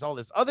and there's all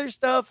this other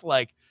stuff.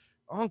 Like,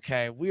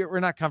 okay,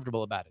 we're not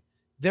comfortable about it.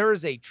 There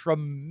is a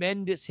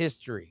tremendous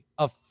history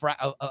of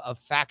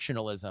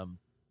factionalism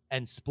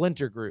and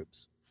splinter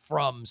groups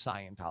from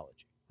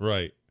Scientology.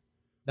 Right.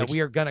 That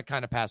we are going to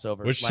kind of pass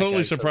over. Which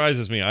totally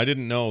surprises me. I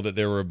didn't know that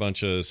there were a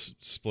bunch of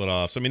split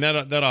offs. I mean,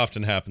 that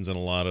often happens in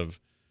a lot of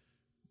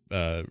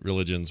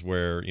religions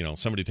where, you know,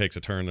 somebody takes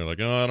a turn. They're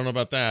like, oh, I don't know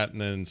about that.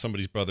 And then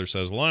somebody's brother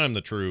says, well, I'm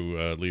the true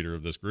leader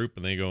of this group.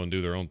 And they go and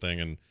do their own thing.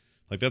 And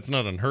like, that's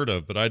not unheard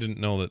of. But I didn't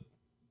know that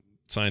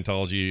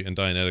Scientology and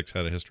Dianetics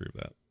had a history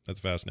of that. That's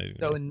fascinating.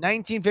 So in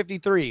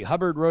 1953,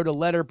 Hubbard wrote a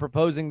letter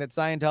proposing that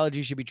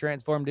Scientology should be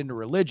transformed into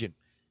religion.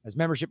 As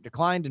membership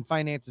declined and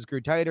finances grew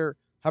tighter,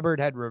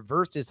 Hubbard had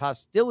reversed his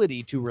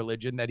hostility to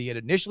religion that he had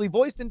initially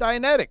voiced in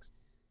Dianetics.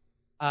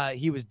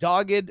 He was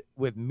dogged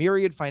with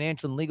myriad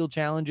financial and legal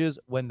challenges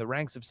when the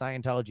ranks of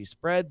Scientology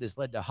spread. This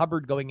led to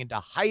Hubbard going into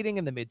hiding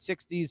in the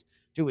mid-60s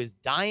to his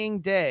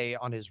dying day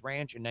on his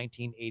ranch in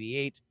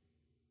 1988.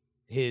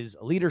 His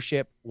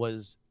leadership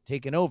was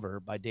taken over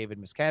by David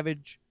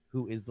Miscavige,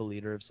 who is the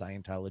leader of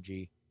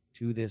Scientology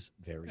to this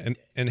very day.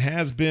 And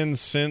has been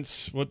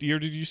since, what year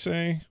did you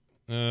say?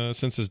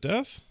 Since his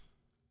death?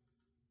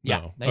 Yeah,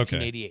 no.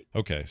 1988.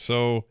 Okay,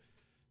 so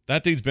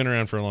that dude's been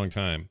around for a long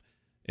time.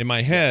 In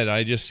my head,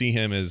 I just see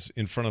him as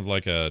in front of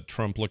like a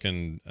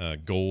Trump-looking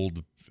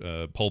gold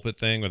pulpit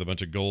thing with a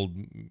bunch of gold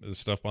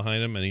stuff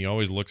behind him, and he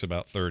always looks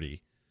about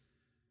 30.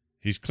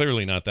 He's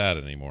clearly not that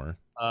anymore.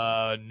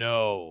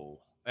 No.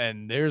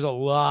 And there's a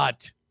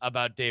lot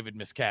about David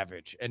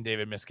Miscavige and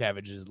David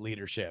Miscavige's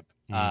leadership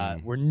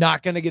We're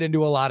not going to get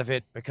into a lot of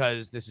it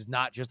because this is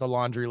not just a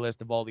laundry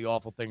list of all the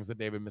awful things that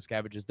David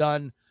Miscavige has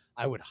done.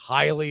 I would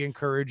highly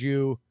encourage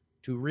you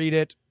to read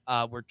it.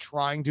 We're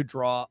trying to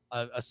draw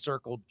a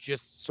circle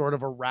just sort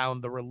of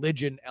around the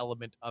religion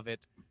element of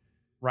it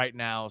right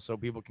now so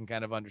people can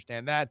kind of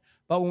understand that.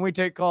 But when we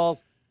take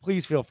calls,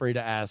 please feel free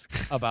to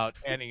ask about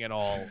any and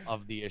all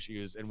of the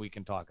issues, and we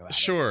can talk about it.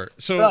 Sure.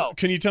 So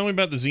can you tell me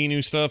about the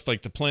Xenu stuff,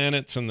 like the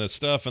planets and the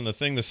stuff and the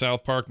thing the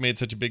South Park made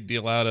such a big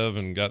deal out of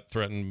and got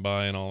threatened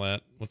by and all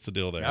that? What's the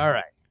deal there? All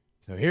right.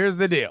 So here's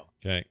the deal.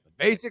 Okay. The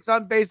basics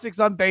on basics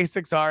on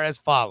basics are as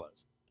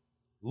follows.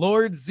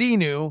 Lord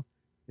Xenu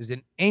is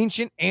an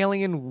ancient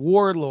alien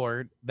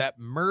warlord that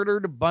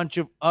murdered a bunch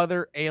of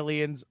other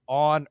aliens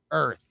on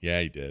Earth. Yeah,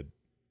 he did.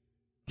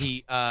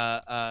 He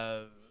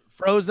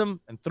froze them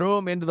and threw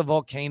them into the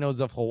volcanoes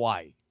of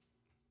Hawaii.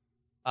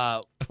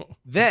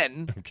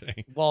 Then,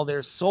 while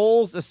their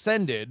souls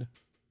ascended,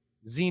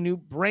 Xenu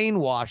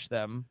brainwashed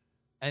them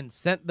and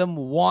sent them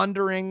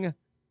wandering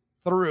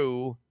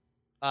through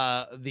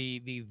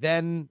the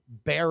then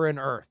barren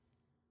Earth.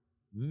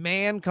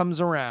 Man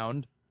comes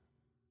around.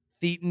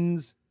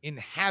 Thetans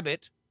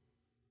inhabit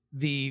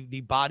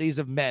the bodies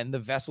of men, the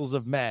vessels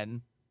of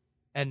men,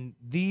 and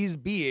these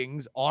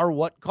beings are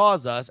what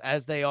cause us,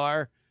 as they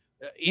are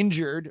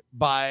injured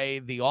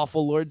by the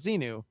awful Lord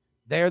Xenu.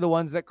 They're the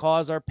ones that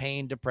cause our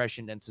pain,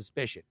 depression, and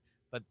suspicion.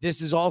 But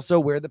this is also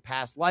where the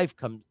past life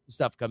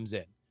stuff comes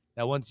in.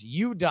 That once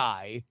you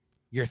die,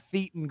 your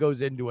Thetan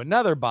goes into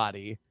another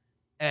body,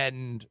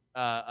 and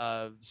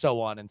so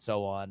on and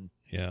so on.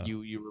 Yeah.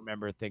 You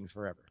remember things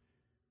forever.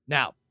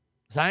 Now,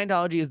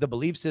 Scientology is the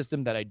belief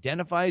system that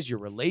identifies your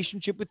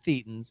relationship with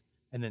Thetans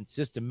and then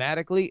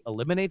systematically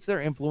eliminates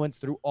their influence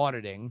through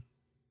auditing.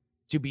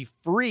 To be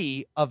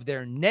free of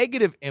their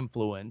negative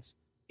influence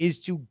is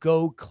to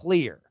go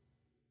clear.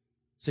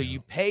 So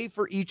you pay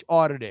for each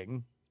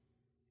auditing,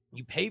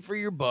 you pay for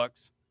your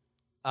books,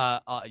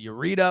 you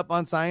read up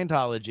on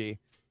Scientology,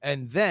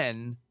 and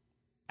then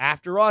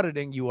after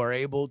auditing, you are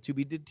able to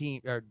be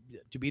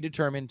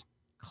determined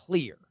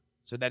clear.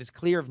 So that is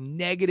clear of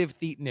negative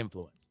Thetan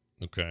influence.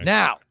 Okay.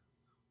 Now,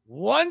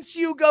 once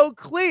you go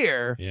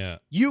clear,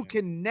 you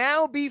can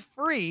now be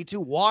free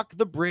to walk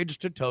the bridge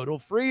to total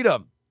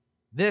freedom.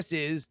 This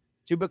is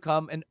to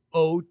become an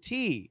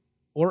OT,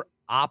 or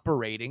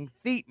operating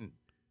Thetan.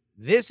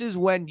 This is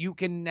when you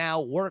can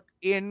now work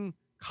in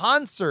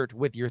concert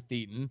with your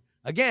Thetan,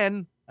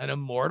 again, an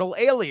immortal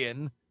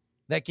alien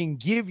that can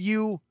give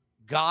you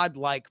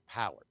godlike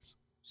powers.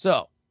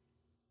 So,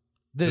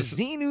 the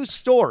Xenu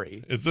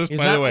story is this,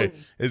 by the way,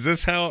 is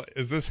this how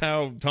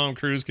Tom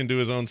Cruise can do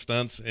his own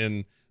stunts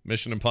in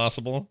Mission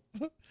Impossible?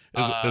 Is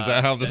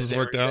that how this has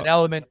worked out?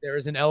 There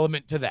is an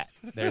element to that.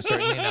 There's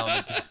certainly an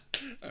element to that.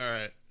 All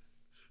right.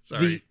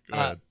 Sorry. Go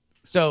ahead.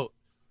 So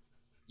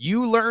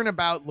you learn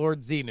about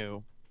Lord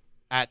Xenu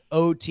at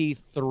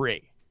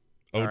OT3.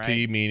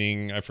 OT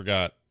meaning, I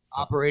forgot.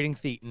 Operating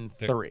Thetan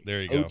 3.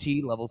 There you go.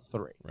 OT level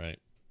 3. Right.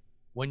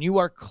 When you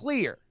are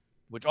clear,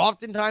 which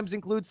oftentimes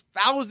includes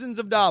thousands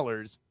of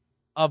dollars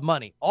of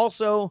money.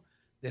 Also,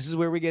 this is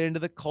where we get into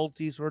the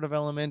culty sort of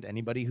element.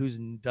 Anybody who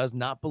does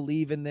not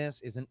believe in this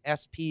is an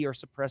SP or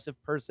suppressive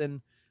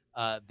person.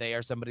 They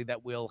are somebody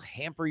that will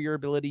hamper your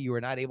ability. You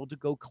are not able to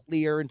go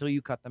clear until you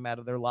cut them out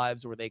of their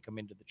lives or they come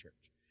into the church.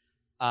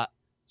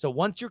 So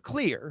once you're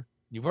clear,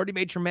 you've already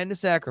made tremendous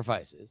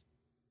sacrifices.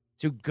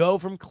 To go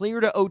from clear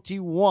to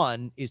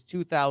OT1 is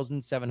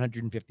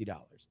 $2,750.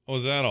 Oh,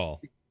 is that all?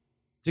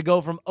 To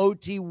go from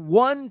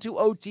OT1 to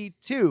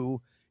OT2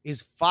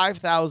 is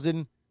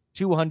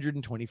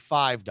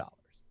 $5,225.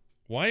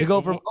 Why? To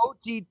go from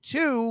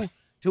OT2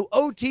 to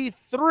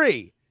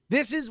OT3,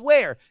 this is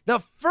where the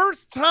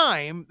first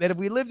time that if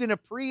we lived in a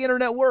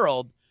pre-internet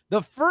world,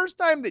 the first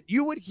time that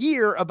you would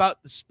hear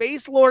about the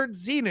Space Lord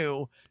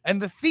Xenu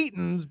and the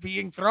Thetans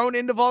being thrown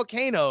into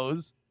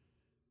volcanoes,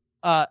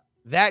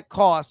 that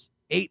costs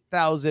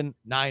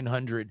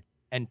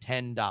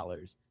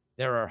 $8,910.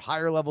 There are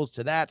higher levels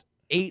to that.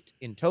 8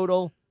 in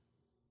total.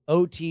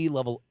 OT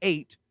level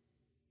 8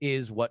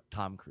 is what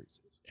Tom Cruise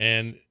is.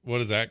 And what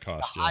does that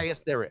cost you?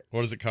 Highest there is.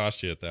 What does it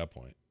cost you at that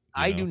point?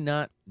 Do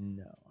not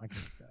know. I can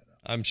look that up.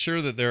 I'm sure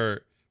that there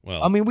are,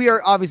 well, I mean, we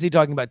are obviously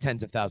talking about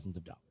tens of thousands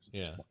of dollars.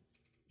 Yeah.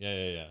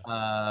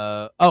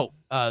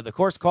 The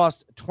course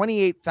cost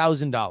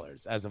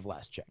 $28,000 as of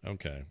last check.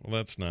 Okay. Well,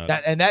 that's not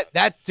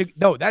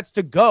that's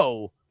to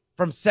go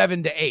from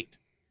 7 to 8.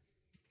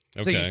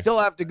 Okay. So you still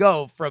have to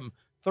go from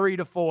 3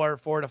 to 4,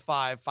 4 to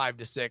 5, 5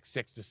 to 6,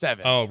 6 to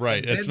 7. Oh,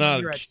 right. It's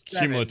not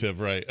cumulative,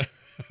 right?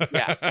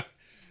 Yeah.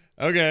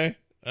 Okay.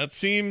 That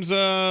seems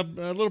a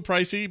little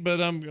pricey, but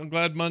I'm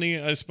glad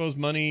money, I suppose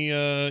money,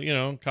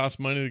 costs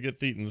money to get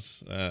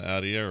Thetans out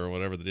of you or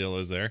whatever the deal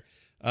is there.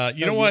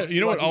 You know what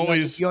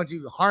always... You want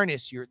to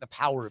harness the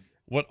power of you.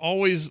 What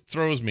always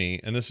throws me,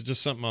 and this is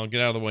just something I'll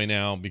get out of the way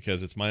now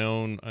because it's my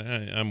own,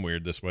 I'm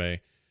weird this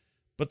way,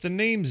 but the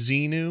name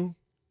Xenu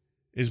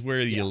is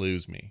where you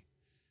lose me.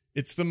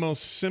 It's the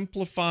most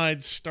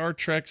simplified Star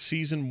Trek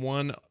Season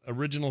 1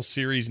 original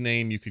series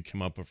name you could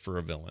come up with for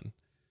a villain.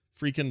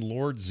 freaking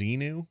Lord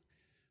Xenu?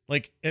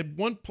 Like, at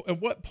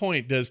what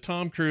point does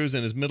Tom Cruise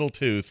and his middle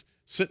tooth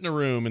sit in a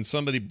room and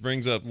somebody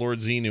brings up Lord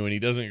Xenu and he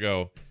doesn't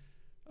go,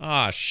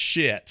 ah,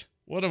 shit,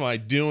 what am I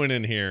doing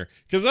in here?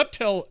 Because up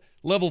till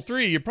level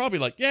 3, you're probably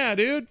like, yeah,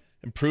 dude,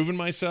 improving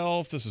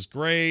myself. This is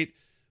great.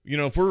 You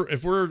know,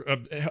 if we're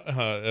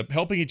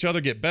helping each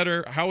other get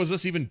better, how is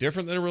this even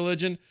different than a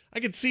religion? I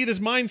could see this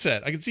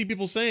mindset. I could see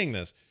people saying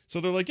this. So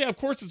they're like, yeah, of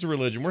course it's a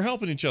religion. We're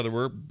helping each other.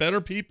 We're better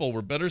people.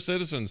 We're better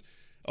citizens.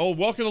 Oh,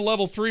 welcome to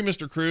level 3,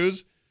 Mr.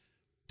 Cruz.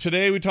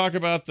 Today we talk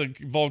about the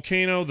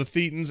volcano, the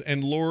Thetans,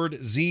 and Lord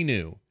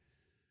Xenu.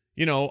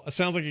 You know, it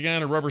sounds like a guy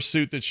in a rubber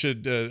suit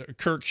that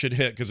Kirk should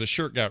hit because his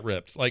shirt got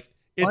ripped. Like,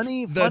 it's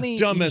the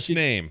dumbest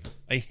name.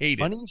 I hate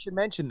it. Funny you should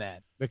mention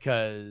that,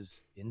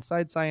 because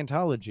Inside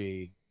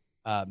Scientology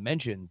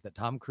mentions that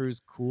Tom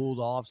Cruise cooled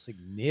off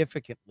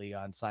significantly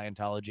on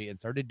Scientology and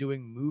started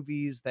doing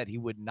movies that he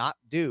would not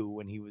do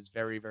when he was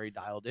very, very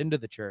dialed into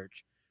the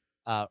church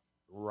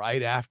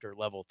right after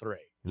level 3.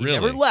 He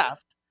never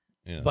left,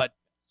 but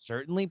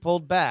certainly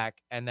pulled back.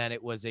 And then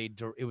it was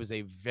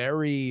a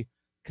very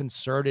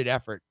concerted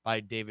effort by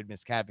David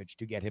Miscavige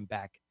to get him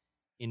back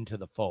into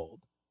the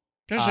fold.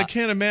 Gosh, I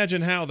can't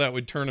imagine how that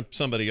would turn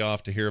somebody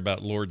off to hear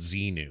about Lord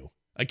Xenu.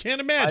 I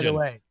can't imagine.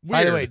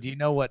 By the way, do you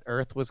know what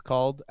Earth was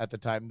called at the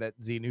time that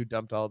Xenu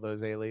dumped all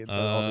those aliens?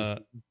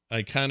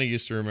 I kind of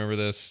used to remember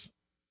this.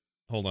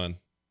 Hold on.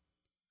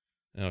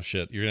 Oh,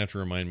 shit. You're going to have to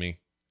remind me.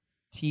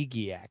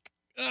 Tegiak.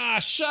 Ah,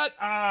 shut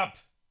up.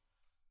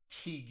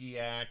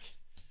 Tegiak.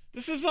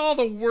 This is all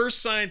the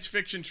worst science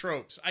fiction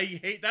tropes. I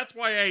hate. That's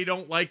why I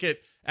don't like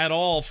it at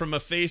all from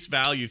a face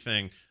value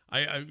thing.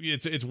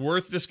 It's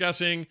worth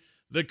discussing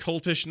the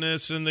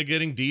cultishness and the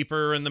getting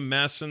deeper and the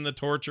mess and the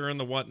torture and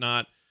the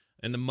whatnot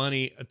and the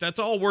money. That's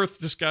all worth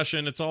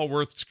discussion. It's all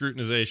worth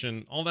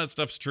scrutinization. All that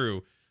stuff's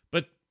true.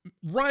 But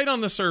right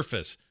on the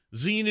surface,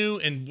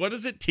 Xenu and what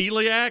is it?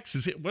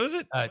 Teliax? What is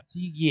it?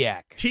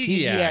 Tegiak.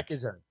 Tegiak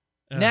is Earth.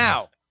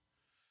 Now,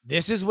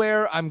 this is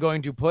where I'm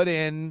going to put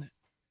in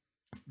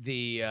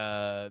the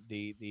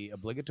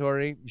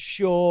obligatory.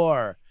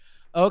 Sure.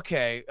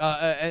 Okay.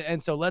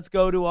 And so let's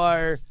go to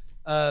our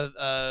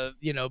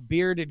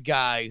bearded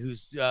guy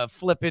who's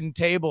flipping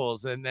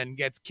tables and then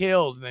gets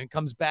killed and then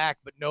comes back,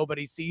 but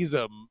nobody sees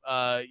him.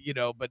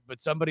 But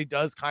somebody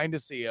does kind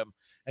of see him.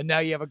 And now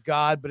you have a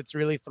god, but it's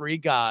really 3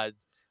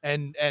 gods.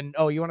 And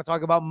oh, you want to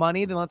talk about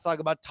money? Then let's talk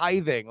about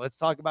tithing. Let's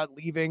talk about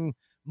leaving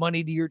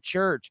money to your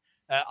church.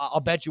 I'll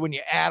bet you when you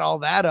add all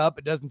that up,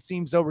 it doesn't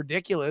seem so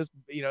ridiculous.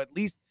 At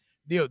least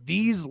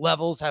these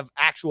levels have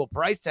actual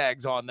price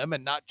tags on them,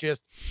 and not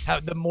just how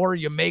the more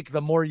you make,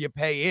 the more you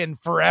pay in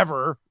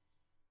forever.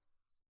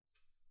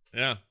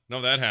 Yeah,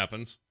 no, that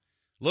happens.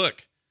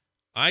 Look,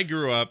 I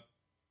grew up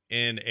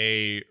in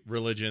a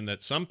religion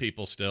that some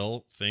people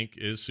still think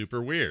is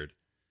super weird,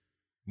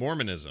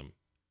 Mormonism.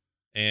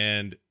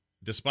 And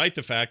despite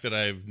the fact that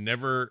I've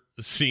never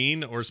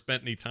seen or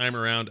spent any time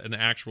around an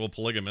actual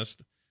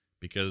polygamist,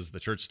 because the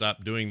church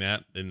stopped doing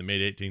that in the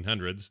mid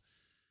 1800s,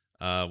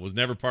 was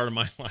never part of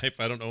my life.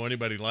 I don't know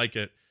anybody like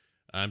it.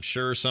 I'm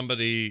sure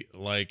somebody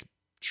like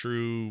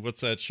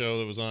what's that show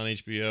that was on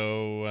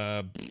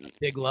HBO?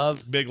 Big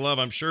Love. Big Love.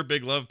 I'm sure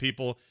Big Love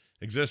people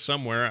exist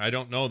somewhere. I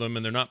don't know them,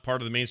 and they're not part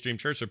of the mainstream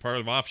church. They're part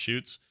of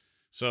offshoots.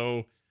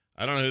 So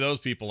I don't know who those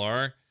people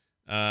are.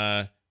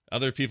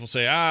 Other people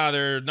say,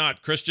 they're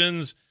not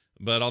Christians.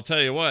 But I'll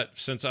tell you what,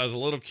 since I was a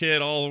little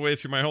kid all the way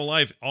through my whole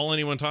life, all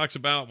anyone talks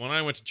about when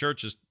I went to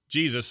church is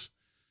Jesus.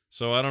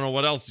 So I don't know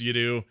what else you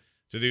do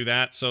to do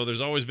that. So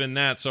there's always been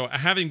that. So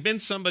having been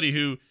somebody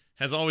who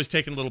has always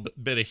taken a little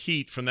bit of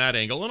heat from that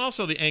angle, and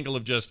also the angle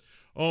of just,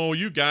 oh,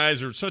 you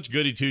guys are such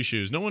goody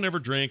two-shoes. No one ever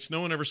drinks.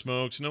 No one ever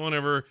smokes. No one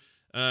ever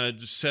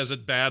says a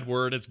bad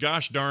word. It's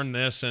gosh darn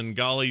this and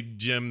golly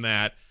Jim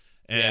that.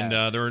 And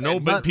there are no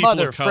people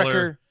of color.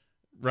 Fricker.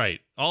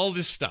 Right. All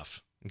this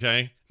stuff.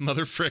 Okay.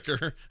 Mother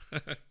fricker.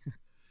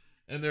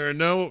 And there are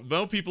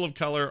no people of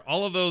color.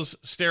 All of those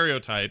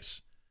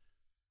stereotypes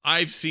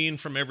I've seen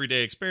from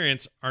everyday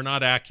experience are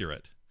not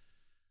accurate.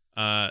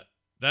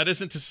 That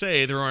isn't to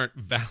say there aren't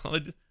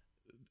valid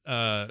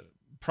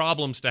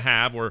problems to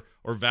have or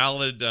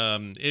valid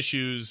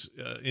issues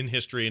in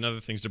history and other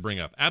things to bring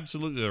up.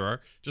 Absolutely there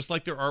are, just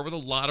like there are with a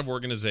lot of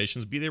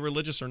organizations, be they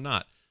religious or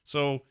not.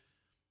 So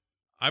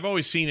I've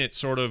always seen it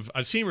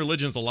I've seen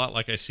religions a lot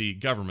like I see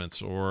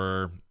governments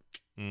or,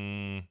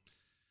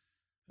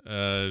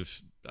 I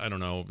don't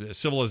know,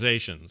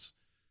 civilizations.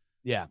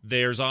 Yeah.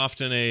 There's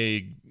often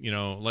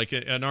like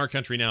in our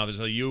country now,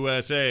 there's a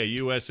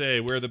USA,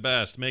 we're the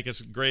best, make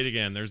us great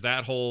again. There's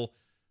that whole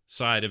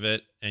side of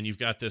it. And you've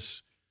got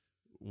this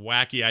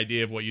wacky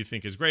idea of what you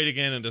think is great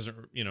again. And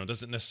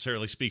doesn't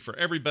necessarily speak for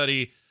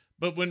everybody.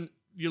 But when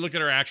you look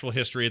at our actual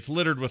history, it's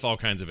littered with all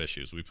kinds of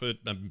issues. We put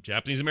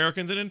Japanese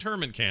Americans in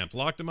internment camps,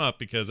 locked them up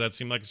because that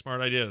seemed like a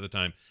smart idea at the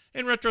time.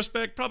 In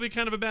retrospect, probably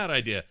kind of a bad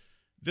idea.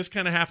 This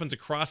kind of happens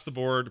across the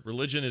board.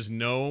 Religion is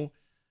no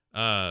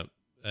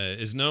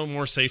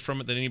more safe from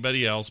it than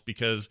anybody else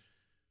because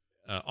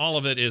all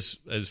of it is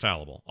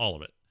fallible, all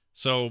of it.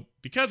 So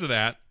because of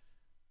that,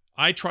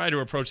 I try to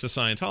approach the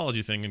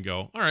Scientology thing and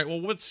go, all right, well,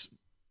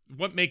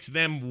 what makes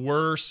them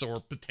worse or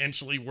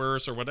potentially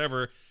worse or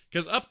whatever?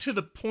 Because up to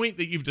the point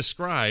that you've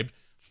described,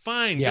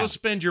 fine, go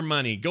spend your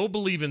money, go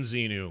believe in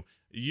Xenu.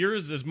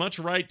 Yours as much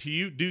right to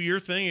you do your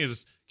thing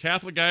as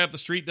Catholic guy up the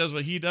street does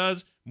what he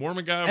does,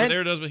 Mormon guy over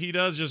there does what he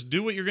does. Just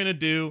do what you're gonna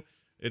do.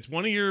 It's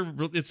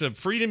it's a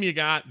freedom you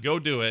got. Go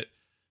do it.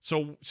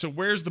 So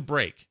where's the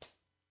break?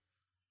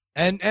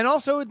 And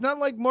also, it's not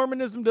like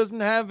Mormonism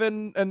doesn't have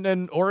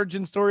an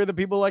origin story that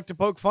people like to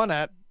poke fun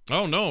at.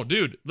 Oh no,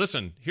 dude!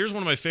 Listen, here's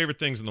one of my favorite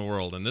things in the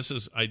world, and this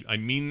is I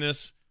mean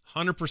this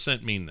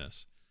 100% mean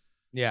this.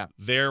 Yeah,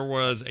 there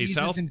was a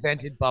Jesus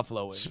invented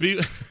buffalo wings.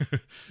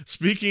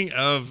 Speaking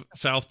of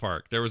South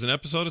Park, there was an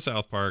episode of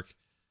South Park.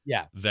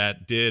 Yeah,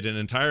 that did an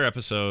entire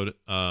episode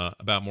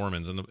about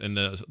Mormons, and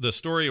the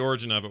story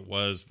origin of it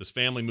was this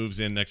family moves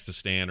in next to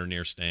Stan or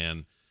near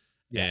Stan,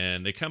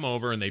 and they come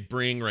over and they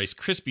bring Rice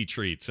Krispie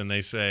treats, and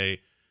they say,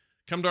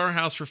 "Come to our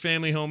house for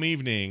family home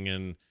evening,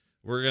 and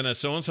we're gonna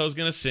so and so's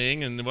gonna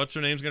sing, and what's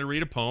her name's gonna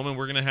read a poem, and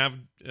we're gonna have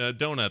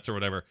donuts or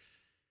whatever."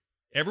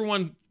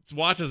 Everyone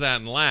watches that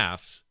and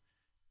laughs.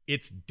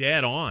 It's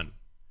dead on.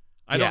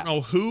 I don't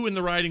know who in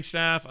the writing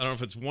staff. I don't know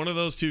if it's one of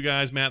those two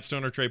guys, Matt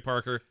Stone or Trey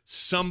Parker.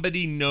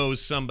 Somebody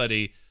knows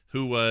somebody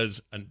who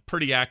was a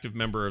pretty active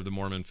member of the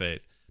Mormon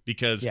faith,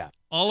 because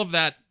all of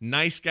that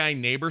nice guy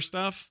neighbor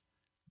stuff,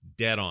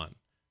 dead on,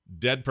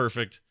 dead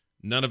perfect.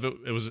 None of it.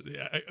 It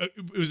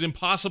was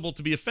impossible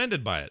to be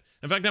offended by it.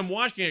 In fact, I'm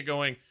watching it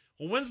going,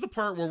 well, when's the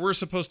part where we're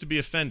supposed to be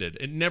offended?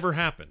 It never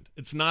happened.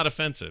 It's not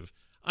offensive.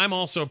 I'm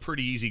also a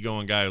pretty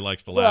easygoing guy who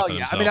likes to laugh at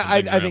himself.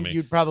 I think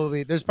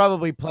there's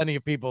probably plenty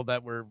of people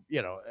that were,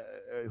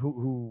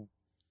 who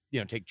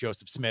take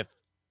Joseph Smith,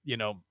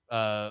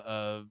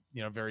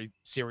 very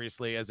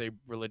seriously as a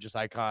religious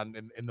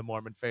icon in the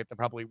Mormon faith, that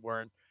probably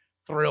weren't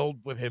thrilled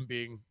with him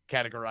being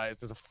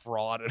categorized as a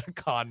fraud and a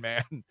con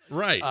man.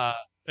 Right.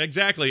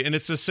 Exactly. And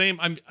it's the same.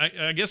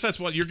 I guess that's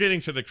what you're getting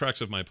to, the crux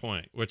of my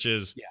point, which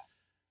is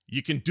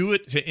you can do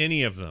it to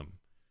any of them.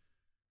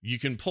 You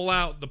can pull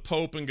out the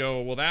Pope and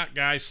go, well, that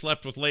guy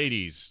slept with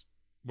ladies.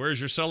 Where's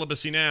your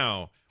celibacy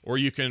now? Or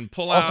you can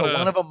pull out. Also,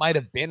 one of them might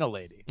have been a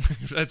lady.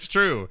 That's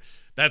true.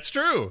 That's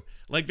true.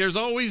 Like, there's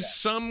always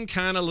some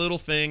kind of little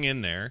thing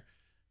in there.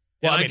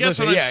 Well, I guess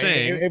listen, what I'm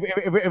saying.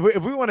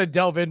 If we want to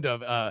delve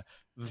into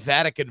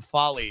Vatican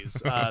follies,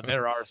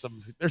 there's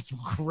some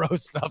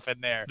gross stuff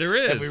in there. There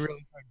is. And we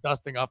really start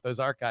dusting off those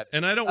archives.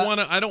 And I don't want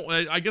to.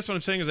 I guess what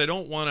I'm saying is I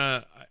don't want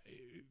to.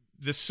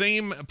 The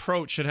same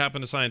approach should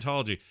happen to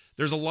Scientology.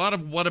 There's a lot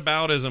of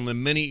whataboutism the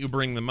minute you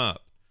bring them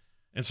up.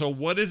 And so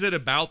what is it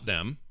about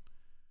them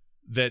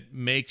that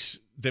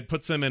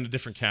puts them in a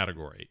different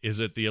category? Is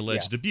it the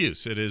alleged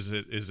abuse? Is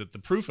it the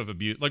proof of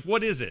abuse? Like,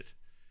 what is it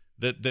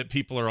that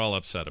people are all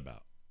upset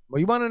about? Well,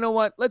 you want to know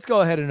what? Let's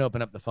go ahead and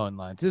open up the phone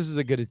lines. This is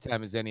a good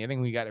time as any. I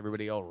think we got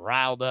everybody all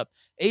riled up.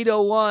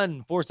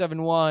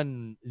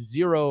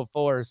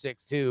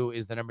 801-471-0462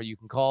 is the number you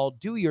can call.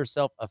 Do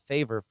yourself a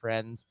favor,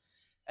 friends,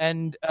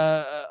 and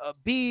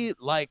be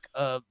like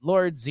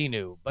Lord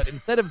Xenu, but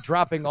instead of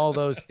dropping all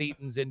those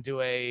thetans into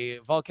a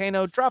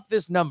volcano, drop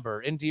this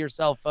number into your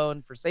cell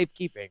phone for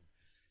safekeeping.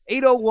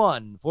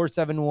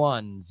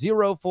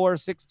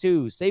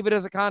 801-471-0462. Save it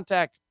as a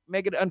contact.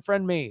 Make it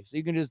unfriend me, so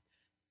you can just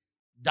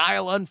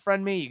dial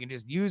unfriend me. You can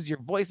just use your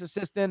voice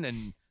assistant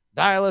and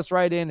dial us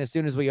right in as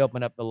soon as we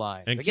open up the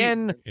lines. And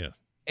again,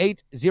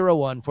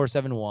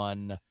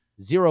 801-471-0462.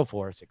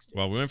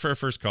 Well, we went for our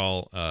first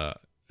call.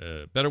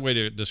 Better way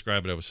to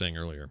describe what I was saying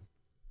earlier.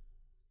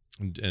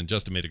 And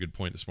Justin made a good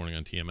point this morning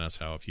on TMS,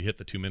 how if you hit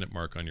the 2-minute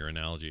mark on your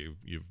analogy,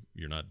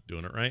 you're not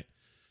doing it right.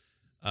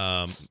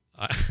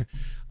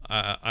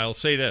 I'll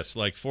say this,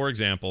 like, for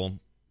example,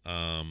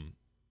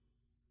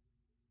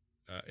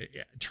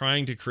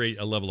 trying to create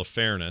a level of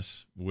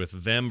fairness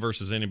with them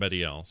versus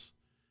anybody else.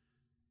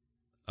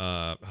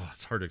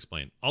 It's hard to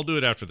explain. I'll do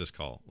it after this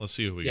call. Let's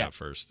see who we got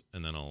first,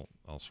 and then I'll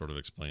sort of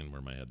explain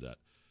where my head's at.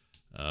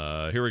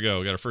 Here we go.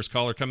 We got our first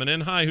caller coming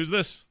in. Hi, who's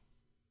this?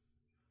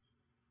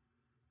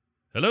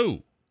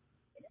 Hello.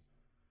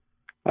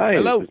 Hi,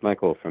 Hello. This is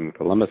Michael from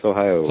Columbus,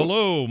 Ohio.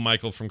 Hello,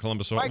 Michael from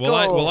Columbus, Ohio.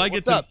 Michael, will I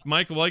get to up?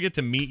 Michael? Will I get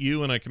to meet you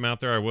when I come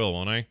out there? I will,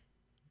 won't I?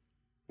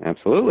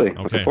 Absolutely.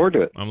 Okay. Looking forward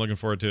to it. I'm looking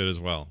forward to it as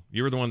well.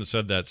 You were the one that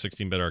said that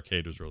 16-bit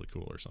arcade was really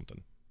cool or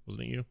something,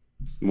 wasn't it? You?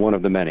 One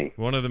of the many.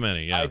 One of the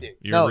many. Yeah. I do.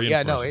 You're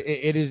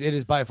it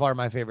is by far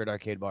my favorite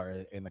arcade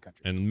bar in the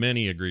country. And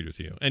many agreed with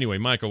you. Anyway,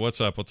 Michael,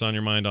 what's up? What's on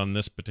your mind on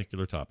this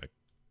particular topic?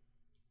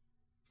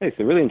 Hey,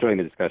 so really enjoying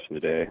the discussion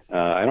today.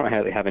 I don't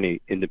have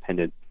any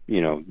independent,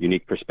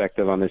 unique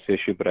perspective on this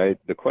issue, but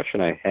the question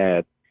I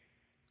had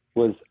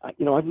was,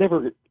 I've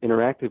never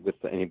interacted with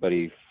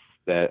anybody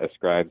that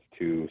ascribes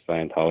to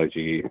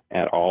Scientology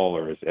at all,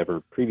 or has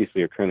ever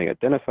previously or currently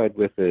identified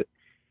with it.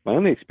 My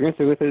only experience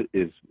with it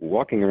is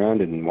walking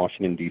around in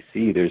Washington,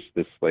 D.C. There's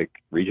this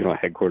regional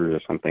headquarters or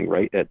something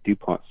right at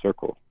DuPont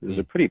Circle. This is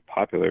a pretty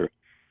popular,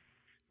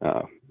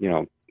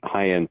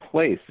 high-end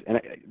place,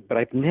 but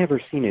I've never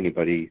seen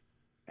anybody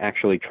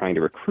actually trying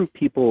to recruit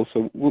people.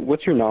 So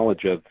what's your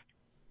knowledge of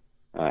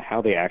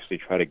how they actually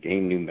try to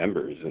gain new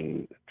members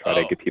and try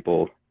to get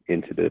people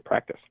into the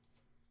practice.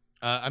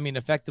 I mean,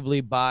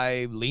 effectively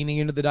by leaning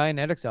into the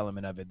Dianetics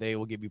element of it. They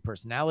will give you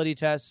personality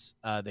tests.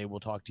 They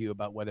will talk to you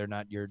about whether or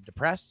not you're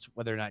depressed,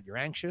 whether or not you're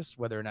anxious,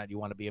 whether or not you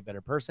want to be a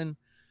better person.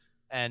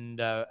 And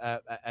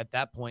at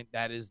that point,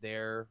 that is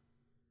their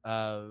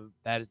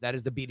that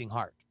is the beating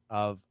heart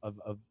of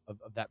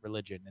that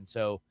religion. And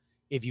so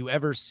if you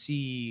ever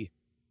see,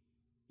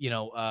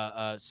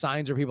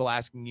 signs or people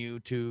asking you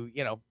to,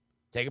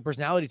 take a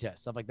personality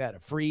test, stuff like that, a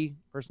free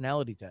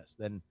personality test,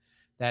 then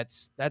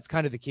that's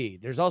kind of the key.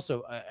 There's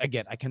also,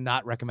 again, I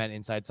cannot recommend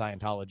Inside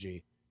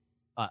Scientology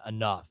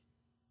enough,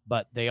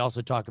 but they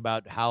also talk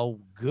about how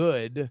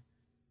good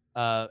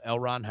L.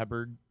 Ron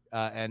Hubbard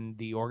and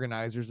the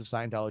organizers of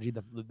Scientology,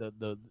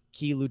 the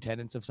key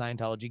lieutenants of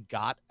Scientology,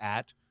 got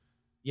at,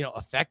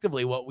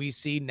 effectively what we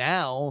see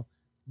now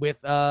with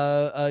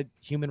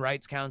Human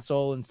Rights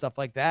Council and stuff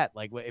like that.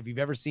 Like, if you've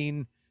ever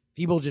seen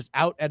people just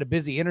out at a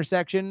busy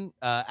intersection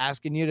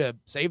asking you to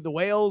save the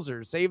whales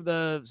or save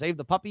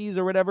the puppies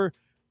or whatever,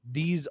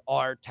 these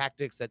are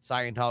tactics that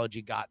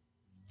Scientology got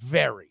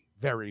very,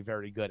 very,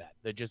 very good at.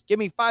 They just give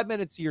me 5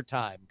 minutes of your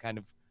time kind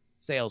of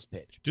sales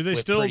pitch. Do they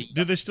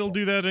still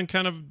do that in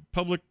kind of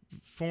public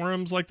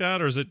forums like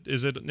that, or is it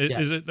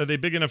are they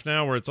big enough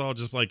now where it's all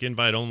just like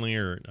invite only,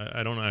 or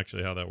I don't know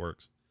actually how that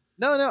works?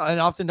 No, and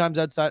oftentimes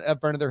outside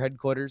up front of their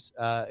headquarters.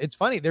 It's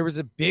funny, there was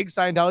a big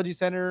Scientology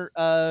center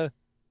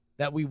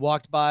that we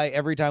walked by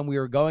every time we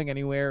were going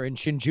anywhere in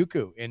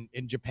Shinjuku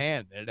in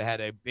Japan. It had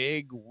a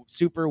big,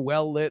 super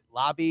well lit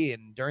lobby,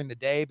 and during the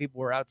day,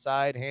 people were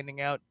outside handing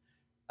out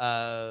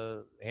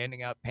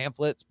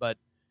pamphlets. But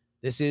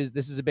this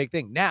is a big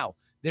thing. Now,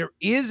 there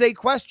is a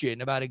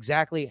question about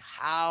exactly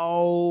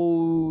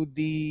how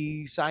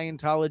the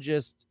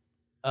Scientologist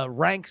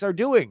ranks are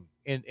doing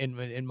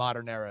in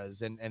modern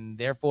eras, and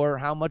therefore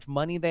how much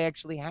money they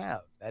actually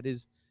have. That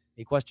is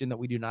a question that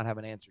we do not have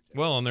an answer to.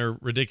 Well, and they're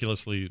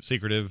ridiculously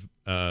secretive,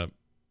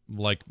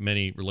 like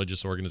many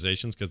religious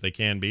organizations, because they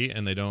can be,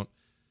 and they're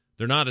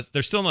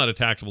still not a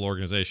taxable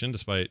organization,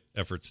 despite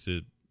efforts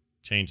to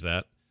change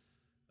that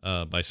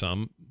by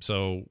some.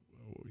 So,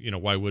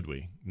 why would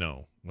we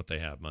know what they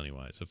have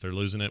money-wise? If they're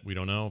losing it, we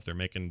don't know. If they're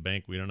making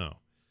bank, we don't know.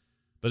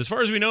 But as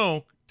far as we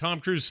know, Tom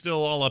Cruise is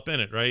still all up in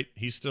it, right?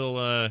 He's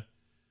still...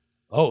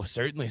 Oh,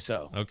 certainly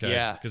so. Okay.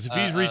 Yeah. Because if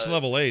he's reached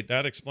level 8,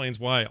 that explains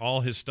why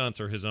all his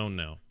stunts are his own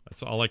now.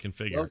 That's all I can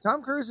figure. Well,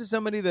 Tom Cruise is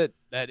somebody that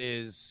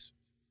is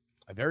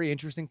a very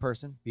interesting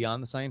person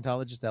beyond the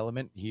Scientologist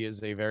element. He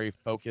is a very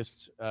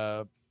focused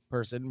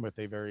person with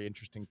a very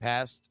interesting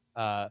past.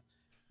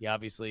 He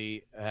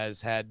obviously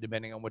has had,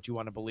 depending on what you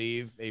want to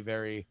believe, a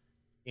very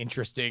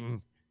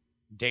interesting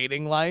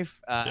dating life,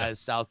 as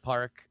South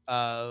Park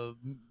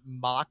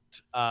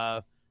mocked.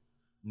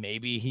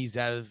 Maybe he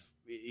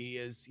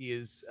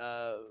is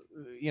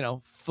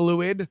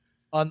fluid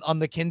on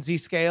the Kinsey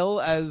scale,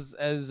 as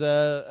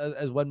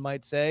one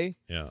might say.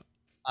 Yeah.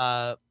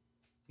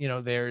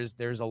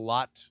 There's a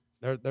lot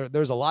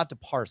to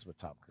parse with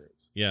Tom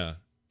Cruise. Yeah.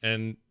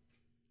 And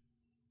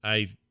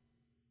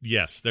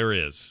yes, there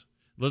is.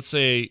 Let's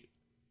say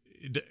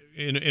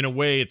in a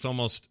way it's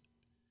almost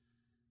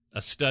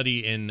a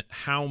study in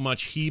how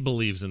much he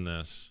believes in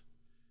this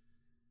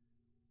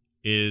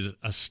is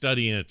a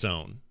study in its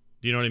own.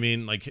 Do you know what I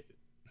mean? Like,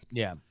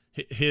 yeah,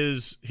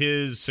 his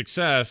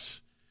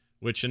success,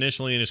 which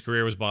initially in his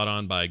career was bought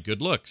on by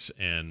good looks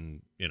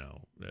and,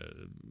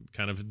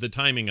 kind of the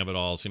timing of it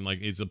all seemed like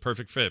he's the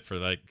perfect fit for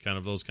that kind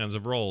of those kinds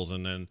of roles.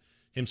 And then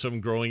him sort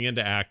of growing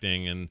into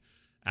acting and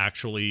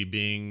actually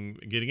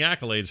getting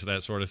accolades for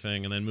that sort of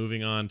thing. And then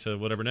moving on to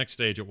whatever next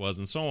stage it was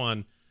and so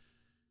on.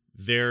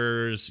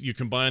 You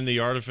combine the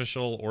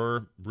artificial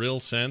or real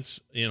sense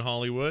in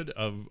Hollywood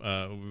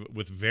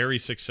with very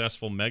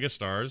successful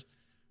megastars,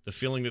 the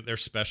feeling that they're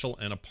special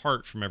and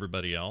apart from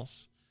everybody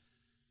else,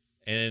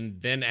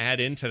 and then add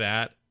into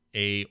that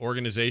a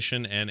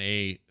organization and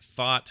a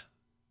thought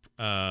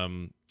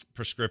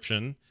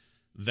prescription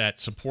that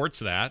supports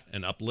that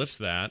and uplifts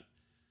that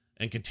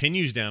and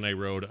continues down a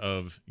road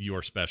of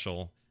you're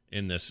special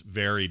in this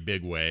very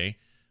big way.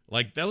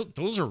 Like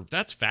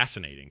that's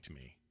fascinating to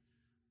me.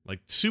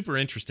 Like super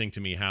interesting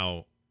to me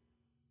how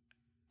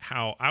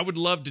I would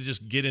love to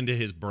just get into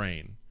his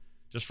brain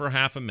just for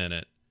half a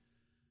minute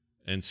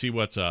and see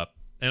what's up.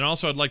 And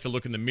also I'd like to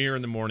look in the mirror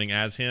in the morning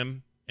as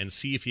him and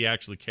see if he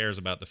actually cares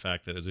about the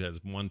fact that he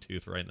has one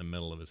tooth right in the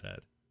middle of his head,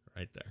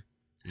 right there.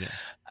 Yeah.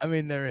 I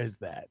mean, there is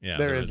that. Yeah,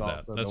 there is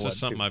that. That's just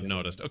something I've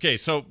noticed. Okay,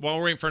 so while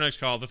we're waiting for our next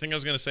call, the thing I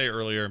was going to say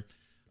earlier,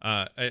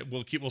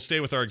 we'll stay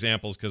with our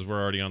examples because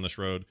we're already on this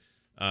road.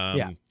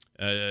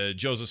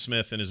 Joseph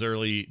Smith in his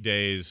early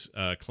days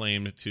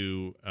claimed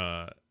to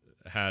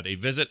had a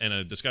visit and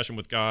a discussion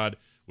with God,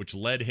 which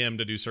led him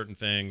to do certain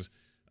things,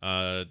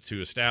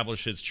 to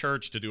establish his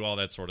church, to do all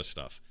that sort of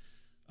stuff.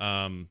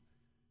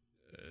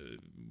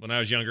 When I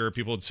was younger,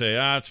 people would say,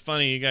 it's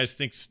funny, you guys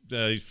think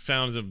he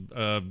found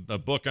a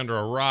book under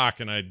a rock,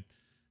 and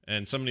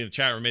somebody in the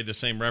chat room made the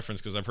same reference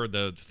because I've heard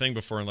the thing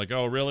before, and like,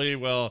 oh, really?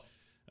 Well,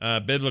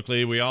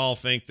 biblically, we all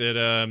think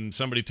that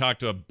somebody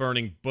talked to a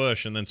burning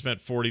bush and then spent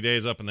 40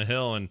 days up in the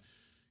hill and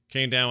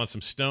came down with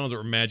some stones that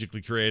were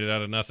magically created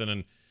out of nothing.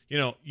 And,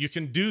 you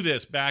can do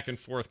this back and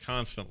forth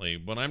constantly.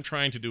 What I'm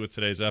trying to do with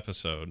today's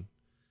episode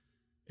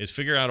is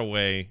figure out a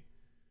way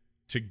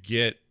to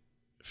get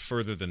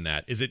further than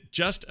that. Is it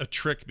just a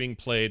trick being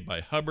played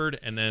by Hubbard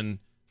and then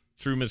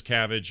through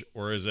Miscavige,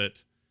 or is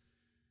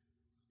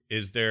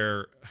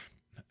there,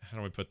 how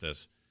do I put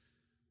this?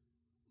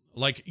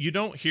 Like, you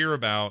don't hear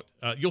about,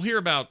 you'll hear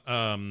about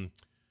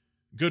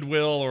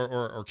Goodwill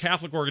or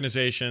Catholic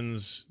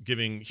organizations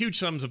giving huge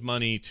sums of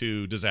money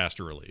to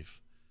disaster relief.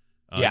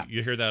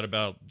 You hear that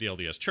about the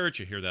LDS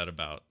Church. You hear that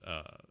about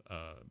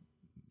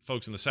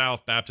folks in the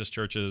South, Baptist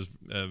churches,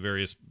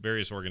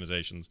 various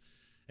organizations.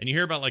 And you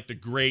hear about like the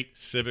great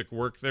civic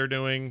work they're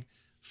doing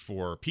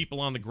for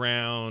people on the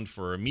ground,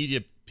 for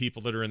immediate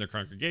people that are in their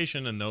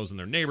congregation and those in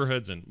their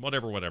neighborhoods and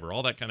whatever,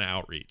 all that kind of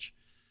outreach.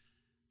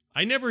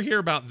 I never hear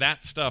about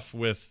that stuff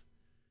with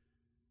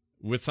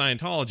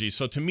Scientology.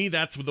 So to me,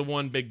 that's the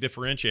one big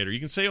differentiator. You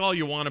can say all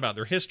you want about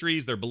their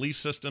histories, their belief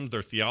systems,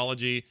 their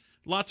theology.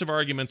 Lots of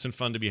arguments and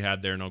fun to be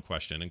had there, no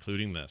question,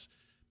 including this.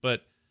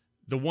 But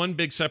the one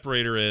big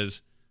separator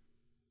is,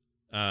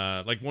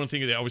 like one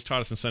thing they always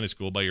taught us in Sunday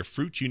school, by your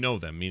fruits you know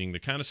them, meaning the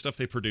kind of stuff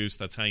they produce,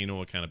 that's how you know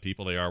what kind of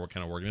people they are, what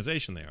kind of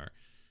organization they are.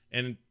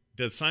 And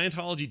does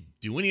Scientology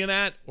do any of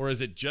that? Or is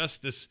it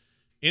just this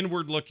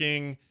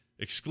inward-looking,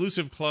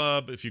 exclusive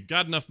club? If you've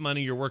got enough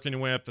money, you're working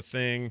your way up the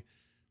thing.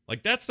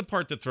 Like, that's the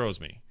part that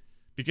throws me.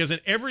 Because in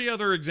every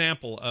other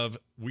example of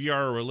we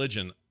are a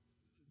religion,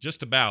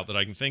 just about that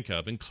I can think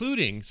of,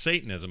 including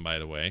Satanism, by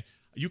the way,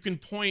 you can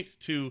point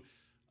to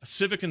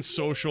civic and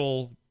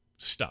social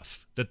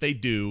stuff that they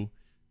do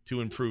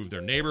to improve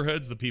their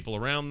neighborhoods, the people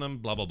around them,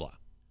 blah, blah, blah.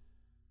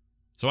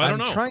 So I don't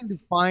know. I'm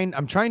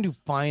trying to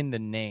find the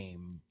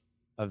name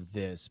of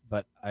this,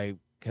 but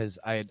because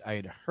I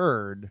had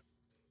heard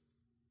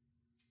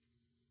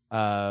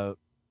that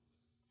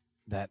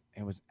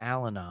it was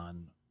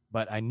Al-Anon,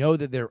 but I know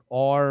that there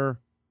are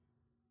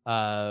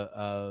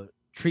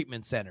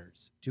treatment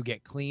centers to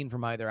get clean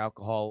from either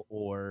alcohol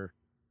or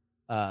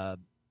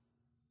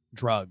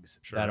drugs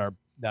that are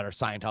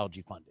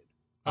Scientology funded.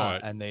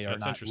 And they are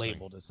not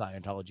labeled as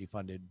Scientology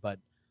funded, but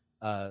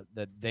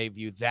that they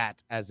view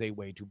that as a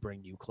way to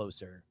bring you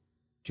closer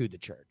to the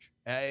church.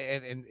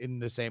 And in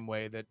the same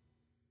way that,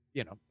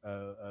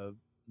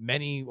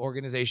 many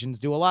organizations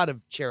do a lot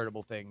of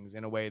charitable things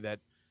in a way that,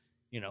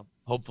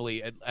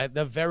 hopefully at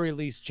the very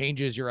least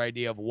changes your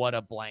idea of what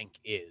a blank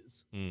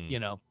is,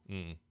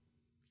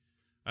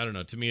 I don't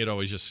know. To me, it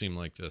always just seemed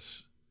like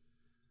this.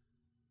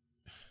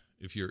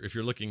 If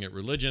you're looking at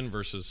religion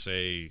versus,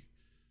 say,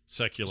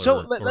 secular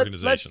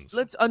organizations.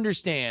 Let's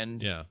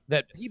understand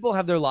that people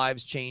have their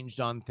lives changed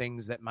on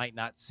things that might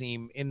not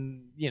seem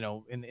in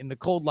the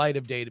cold light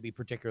of day to be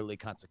particularly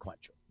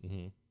consequential.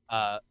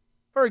 Mm-hmm.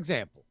 For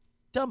example,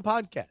 dumb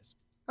podcast.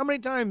 How many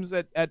times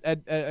at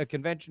a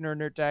convention or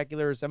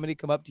Nerdtacular or somebody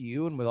come up to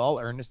you and with all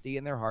earnesty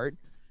in their heart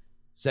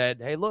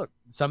said, hey, look,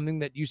 something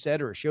that you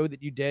said or a show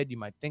that you did, you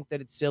might think that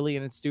it's silly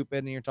and it's stupid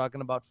and you're talking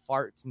about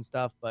farts and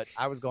stuff, but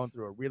I was going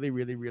through a really,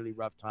 really, really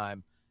rough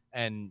time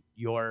and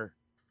your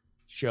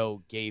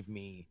show gave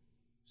me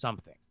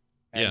something.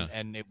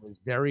 And it was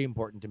very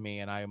important to me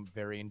and I am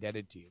very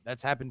indebted to you.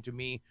 That's happened to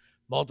me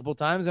multiple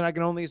times and I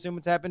can only assume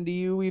it's happened to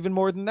you even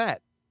more than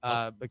that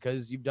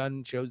because you've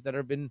done shows that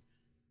have been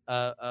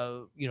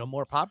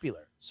more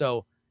popular.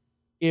 So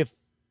if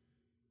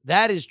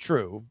that is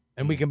true,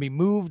 and we can be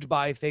moved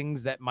by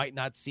things that might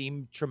not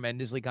seem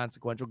tremendously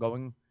consequential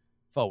going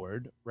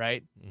forward,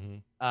 right?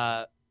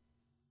 Mm-hmm.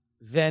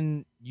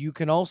 Then you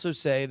can also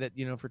say that,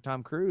 for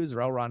Tom Cruise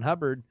or L. Ron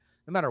Hubbard,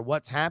 no matter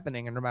what's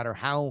happening and no matter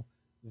how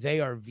they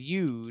are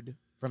viewed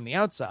from the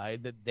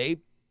outside, that they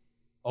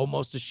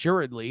almost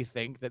assuredly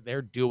think that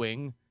they're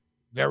doing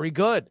very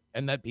good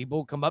and that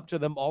people come up to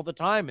them all the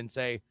time and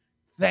say,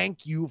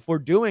 thank you for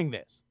doing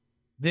this.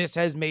 This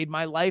has made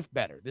my life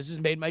better. This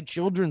has made my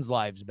children's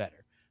lives better.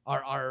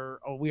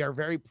 We are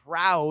very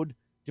proud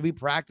to be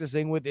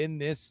practicing within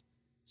this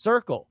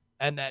circle.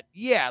 And that,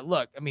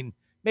 look, I mean,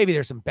 maybe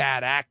there's some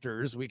bad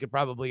actors. We could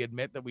probably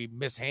admit that we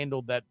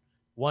mishandled that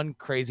one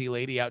crazy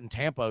lady out in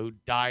Tampa who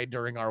died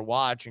during our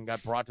watch and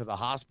got brought to the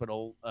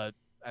hospital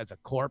as a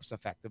corpse,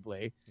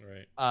 effectively.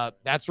 Right.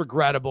 That's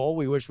regrettable.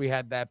 We wish we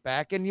had that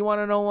back. And you want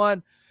to know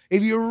what?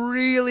 If you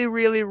really,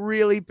 really,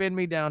 really pin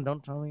me down,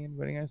 don't tell me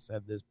anybody I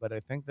said this, but I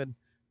think that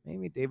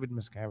maybe David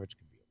Miscavige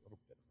could be a little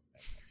bit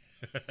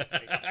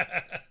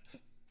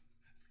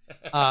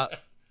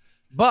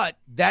but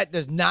that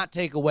does not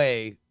take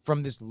away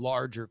from this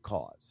larger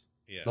cause.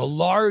 The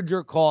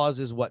larger cause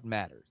is what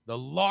matters. The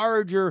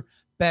larger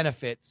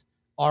benefits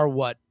are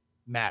what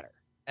matter.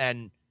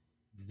 And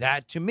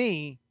that, to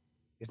me,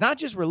 is not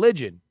just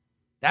religion.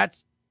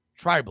 That's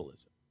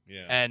tribalism.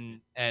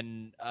 And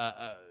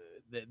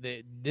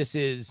this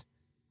is,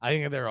 I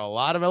think there are a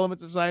lot of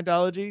elements of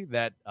Scientology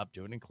that up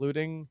to and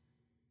including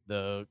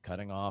the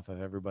cutting off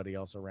of everybody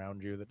else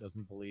around you that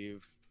doesn't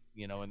believe,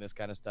 in this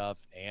kind of stuff.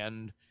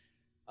 And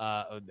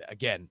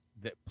Again,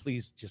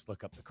 please just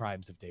look up the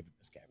crimes of David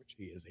Miscavige.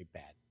 He is a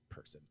bad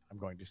person. I'm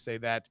going to say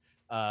that.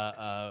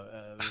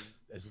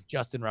 This is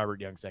Justin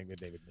Robert Young saying that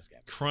David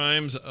Miscavige.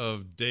 Crimes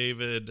of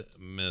David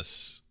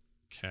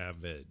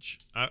Miscavige.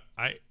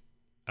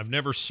 I've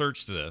never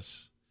searched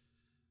this.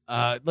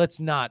 Let's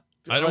not.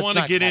 I don't want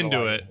to get into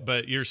catalog it,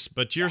 but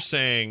you're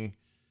saying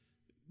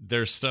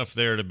there's stuff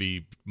there to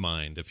be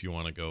mined if you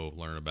want to go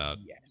learn about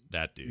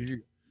that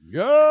dude.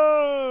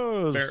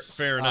 Yes.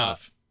 Fair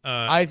enough.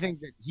 I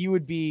think that he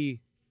would be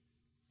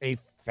a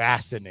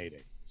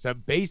fascinating. So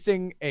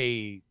basing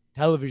a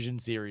television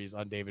series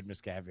on David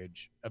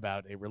Miscavige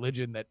about a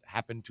religion that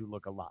happened to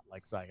look a lot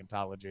like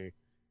Scientology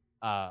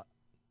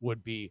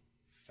would be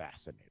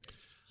fascinating.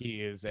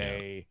 He is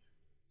a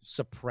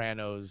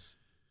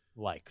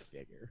Sopranos-like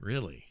figure.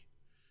 Really?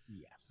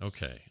 Yes.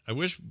 Okay. I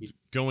wish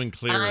going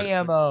clear.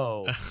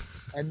 IMO.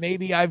 And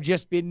maybe I've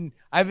been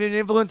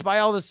influenced by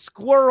all the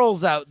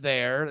squirrels out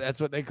there. That's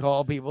what they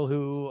call people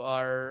who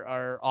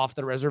are off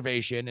the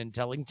reservation and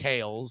telling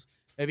tales.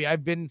 Maybe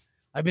I've been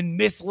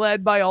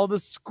misled by all the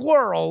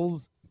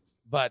squirrels,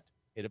 but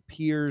it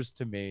appears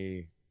to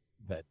me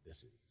that this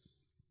is.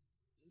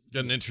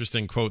 Got an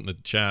interesting quote in the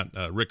chat.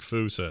 Rick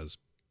Fu says,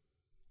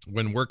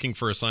 when working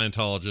for a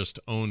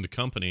Scientologist-owned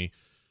company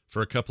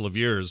for a couple of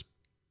years,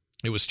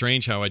 it was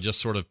strange how I just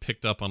sort of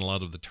picked up on a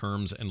lot of the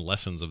terms and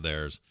lessons of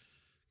theirs,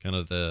 kind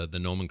of the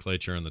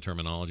nomenclature and the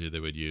terminology they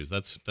would use.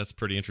 That's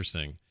pretty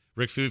interesting.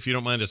 Rick Fu, if you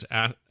don't mind us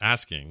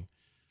asking,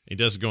 he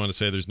does go on to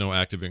say there's no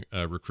active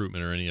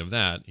recruitment or any of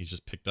that. He's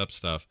just picked up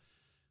stuff.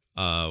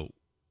 What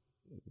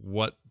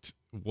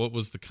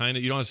was the kind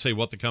of, you don't have to say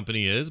what the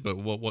company is, but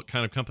what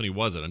kind of company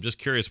was it? I'm just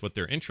curious what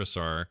their interests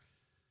are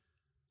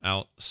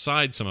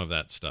outside some of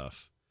that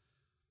stuff.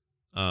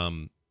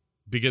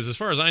 Because as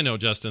far as I know,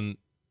 Justin,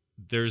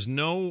 there's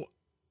no,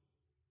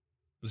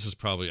 this is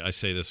probably, I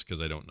say this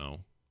because I don't know,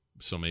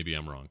 so maybe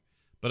I'm wrong,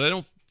 but I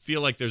don't feel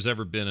like there's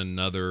ever been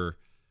another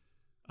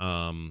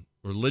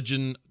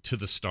religion to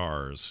the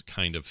stars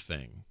kind of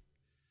thing.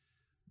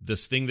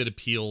 This thing that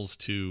appeals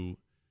to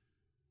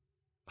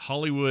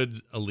Hollywood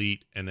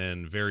elite and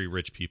then very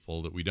rich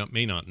people that we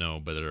may not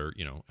know, but that are,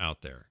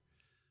 out there.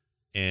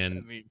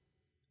 And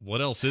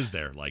what else is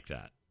there like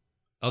that?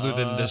 Other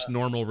than this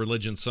normal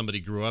religion somebody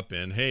grew up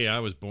in. Hey, I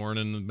was born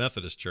in the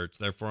Methodist church,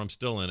 therefore I'm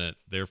still in it.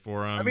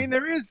 Therefore I'm...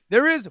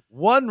 there is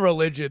one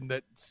religion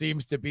that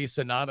seems to be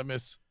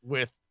synonymous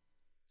with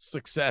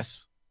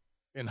success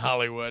in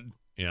Hollywood.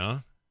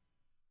 Yeah?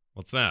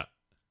 What's that?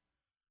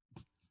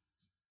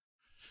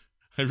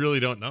 I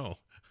really don't know.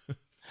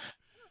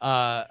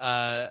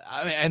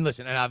 And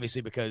listen, and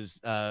obviously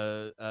because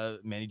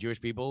many Jewish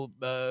people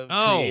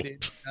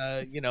created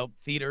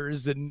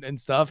theaters and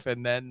stuff,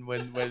 and then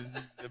when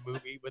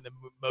the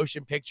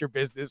motion picture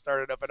business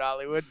started up in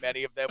Hollywood,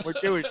 many of them were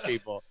Jewish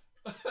people.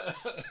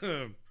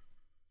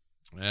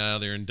 Yeah,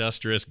 they're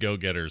industrious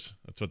go-getters.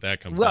 That's what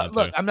that comes down to.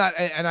 Look, I'm not,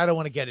 and I don't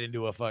want to get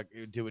into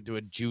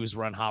a Jews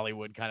run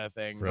Hollywood kind of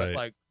thing, right.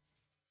 But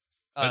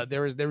like,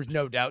 there was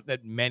no doubt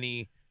that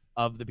many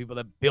of the people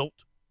that built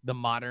the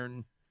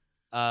modern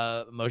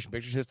motion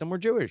picture system were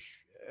Jewish.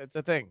 It's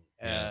a thing.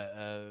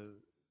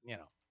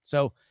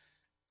 So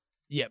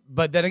yeah,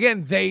 but then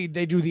again, they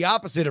do the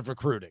opposite of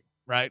recruiting,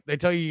 right? They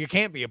tell you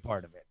can't be a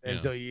part of it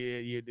until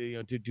you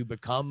to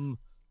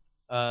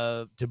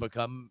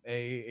become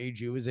a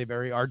Jew is a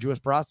very arduous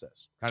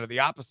process, kind of the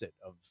opposite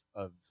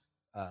of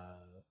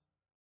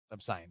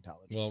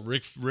Scientology. Well,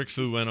 Rick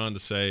Fu went on to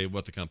say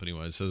what the company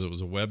was. He says it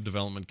was a web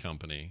development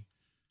company.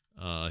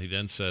 He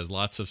then says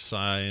lots of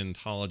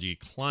Scientology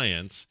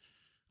clients.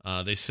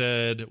 They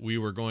said we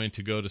were going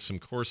to go to some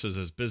courses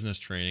as business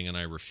training, and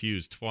I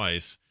refused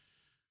twice.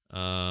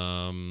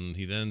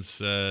 He then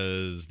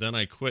says, then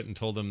I quit and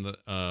told him that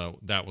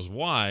that was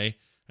why,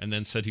 and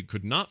then said he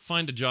could not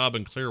find a job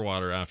in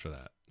Clearwater after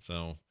that.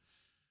 So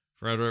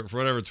for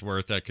whatever it's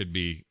worth, that could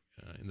be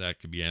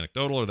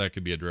anecdotal, or that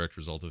could be a direct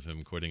result of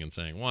him quitting and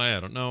saying why.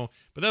 I don't know.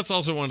 But that's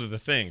also one of the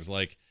things.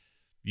 Like,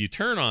 you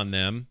turn on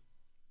them,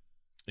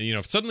 and,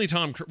 if suddenly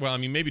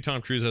maybe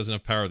Tom Cruise has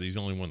enough power that he's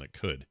the only one that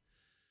could.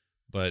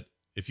 But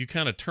if you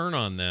kind of turn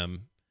on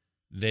them,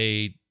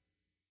 they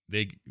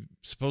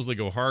supposedly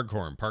go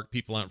hardcore and park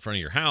people out in front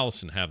of your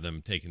house and have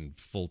them taking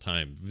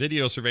full-time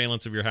video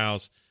surveillance of your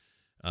house.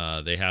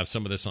 They have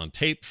some of this on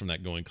tape from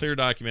that Going Clear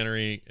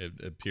documentary.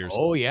 It appears.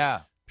 Oh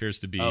yeah, appears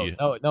to be.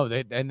 No.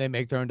 They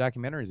make their own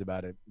documentaries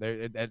about it.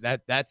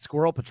 That's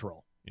Squirrel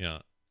Patrol. Yeah,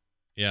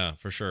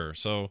 for sure.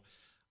 So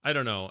I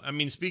don't know. I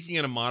mean, speaking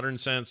in a modern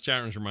sense,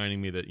 chat room's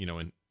reminding me that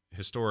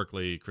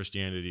historically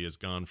Christianity has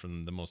gone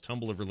from the most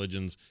humble of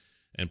religions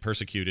and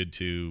persecuted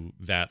to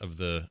that of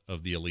the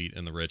elite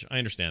and the rich. I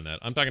understand that.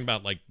 I'm talking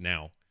about like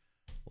now.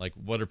 Like,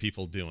 what are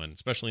people doing,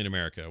 especially in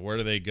America? Where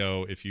do they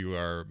go if you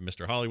are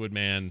Mr. Hollywood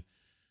man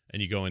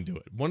and you go and do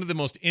it? One of the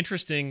most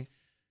interesting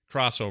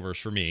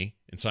crossovers for me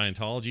in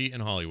Scientology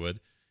and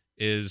Hollywood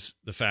is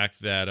the fact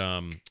that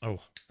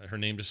her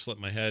name just slipped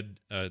my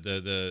head.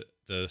 The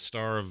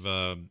star of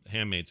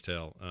Handmaid's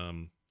Tale.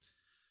 Can't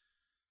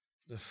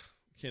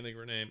think of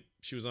her name.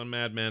 She was on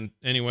Mad Men.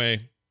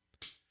 Anyway,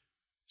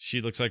 She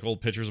looks like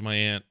old pictures of my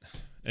aunt.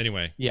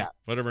 Anyway, Yeah.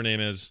 whatever her name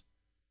is.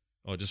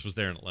 Oh, it just was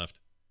there and it left.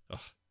 Oh,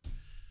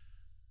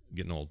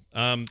 getting old.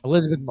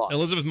 Elizabeth Moss.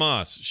 Elizabeth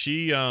Moss.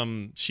 She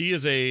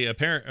is a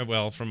parent.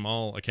 Well, from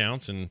all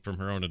accounts and from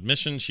her own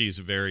admission, she's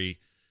a very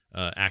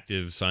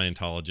active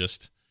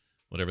Scientologist,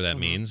 whatever that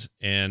means.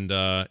 And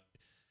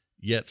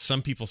yet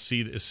some people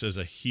see this as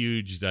a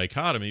huge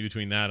dichotomy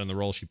between that and the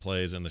role she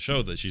plays in the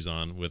show that she's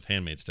on with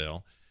Handmaid's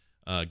Tale.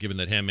 Given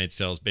that Handmaid's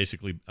Tale is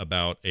basically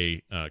about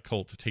a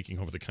cult taking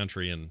over the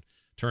country and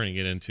turning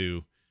it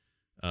into,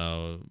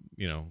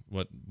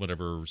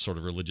 whatever sort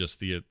of religious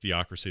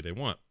theocracy they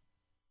want.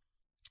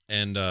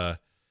 And that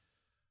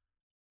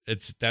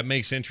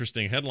makes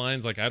interesting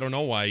headlines. Like, I don't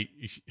know why.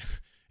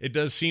 It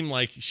does seem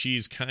like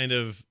she's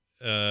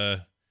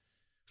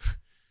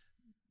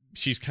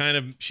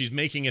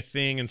making a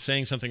thing and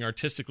saying something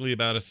artistically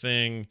about a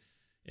thing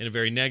in a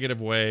very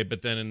negative way,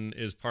 but then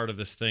is part of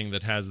this thing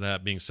that has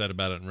that being said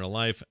about it in real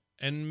life.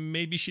 And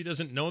maybe she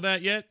doesn't know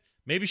that yet.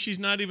 Maybe she's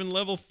not even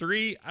level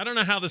 3. I don't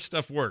know how this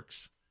stuff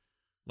works.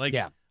 Like,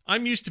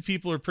 I'm used to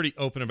people who are pretty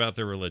open about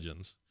their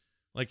religions.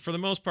 Like, for the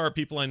most part,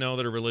 people I know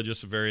that are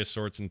religious of various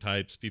sorts and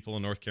types, people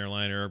in North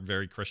Carolina are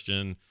very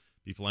Christian.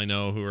 People I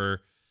know who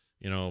are,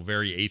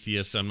 very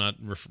atheist. I'm not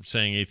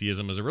saying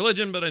atheism is a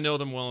religion, but I know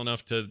them well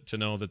enough to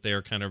know that they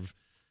are kind of,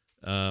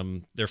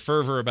 their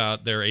fervor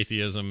about their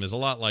atheism is a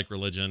lot like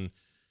religion.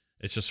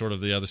 It's just sort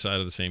of the other side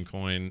of the same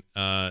coin.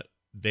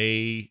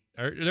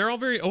 They're all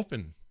very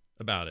open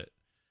about it.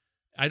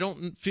 I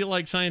don't feel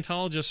like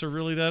Scientologists are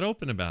really that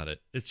open about it.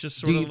 It's just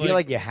sort of like. Do you feel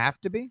like you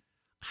have to be?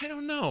 I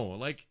don't know.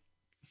 Like,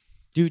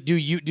 do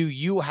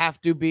you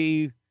have to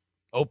be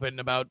open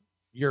about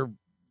your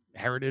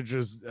heritage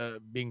as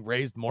being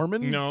raised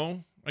Mormon?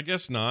 No, I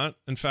guess not.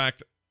 In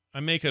fact,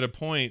 I make it a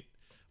point.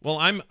 Well,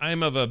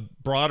 I'm of a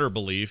broader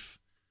belief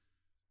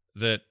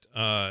that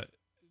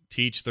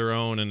teach their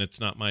own, and it's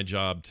not my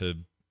job to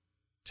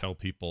tell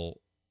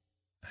people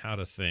how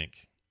to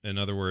think. In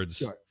other words,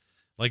 sure.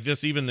 Like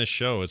this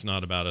show is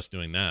not about us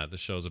doing that.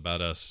 This show's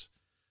about us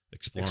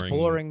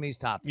exploring these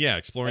topics. Yeah,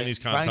 exploring these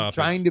topics.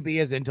 Trying to be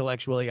as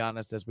intellectually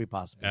honest as we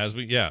possibly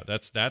can.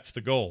 That's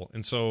the goal.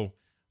 And so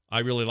I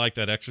really like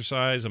that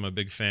exercise. I'm a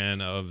big fan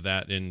of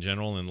that in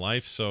general in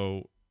life.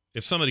 So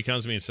if somebody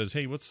comes to me and says,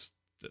 "Hey, what's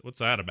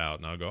that about?"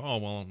 and I'll go, "Oh,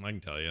 well, I can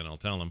tell you," and I'll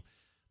tell them.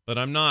 But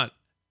I'm not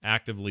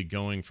actively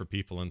going for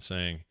people and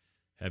saying,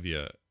 "Have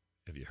you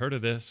heard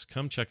of this?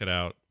 Come check it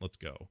out. Let's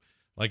go."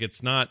 Like,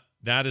 it's not,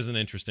 that isn't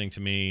interesting to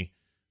me.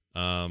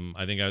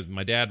 I think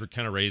my dad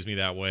kind of raised me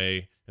that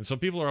way. And so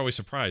people are always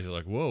surprised. They're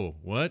like, "Whoa,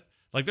 what?"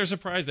 Like, they're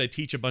surprised I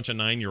teach a bunch of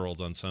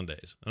 9-year-olds on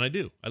Sundays. And I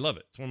do. I love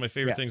it. It's one of my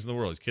favorite things in the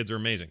world. These kids are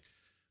amazing.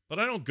 But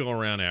I don't go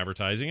around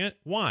advertising it.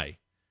 Why?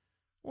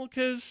 Well,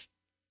 because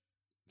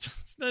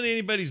it's not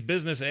anybody's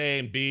business, A,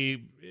 and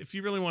B. If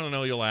you really want to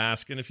know, you'll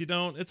ask. And if you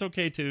don't, it's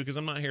okay too, because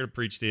I'm not here to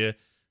preach to you.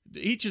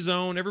 Each his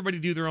own. Everybody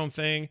do their own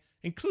thing,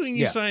 including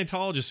you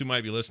Scientologists who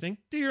might be listening.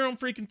 Do your own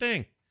freaking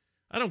thing.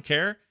 I don't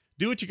care.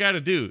 Do what you got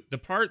to do. The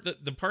part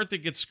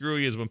that gets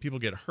screwy is when people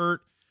get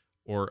hurt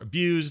or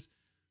abused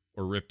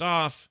or ripped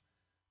off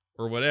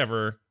or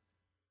whatever.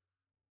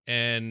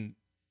 And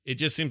it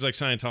just seems like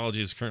Scientology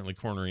is currently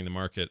cornering the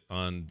market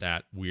on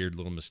that weird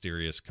little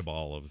mysterious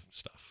cabal of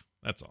stuff.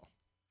 That's all.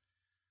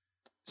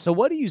 So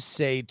what do you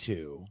say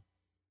to,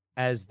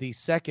 as the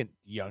second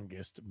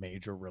youngest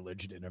major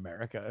religion in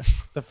America,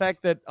 the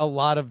fact that a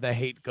lot of the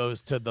hate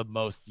goes to the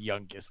most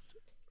youngest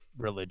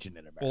religion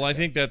in America? Well, I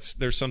think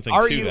there's something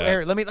to that.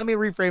 Eric, let me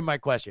reframe my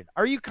question.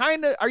 Are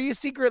you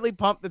secretly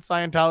pumped that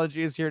Scientology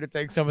is here to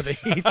take some of the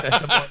heat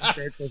that the Mormon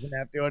Church doesn't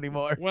have to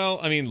anymore? Well,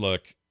 I mean,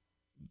 look,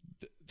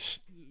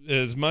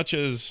 as much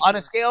as on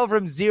a scale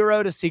from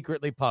 0 to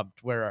secretly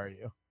pumped, where are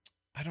you?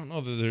 I don't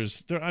know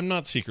that I'm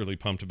not secretly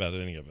pumped about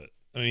any of it.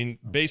 I mean,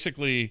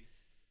 basically,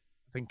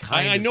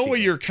 I know where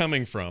you're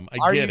coming from.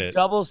 I get it. Are you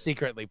double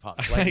secretly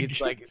pumped? Like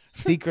it's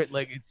secret,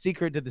 like it's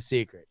secret to the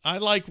secret. I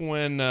like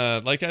when,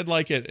 I'd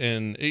like it,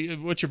 and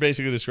what you're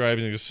basically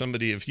describing is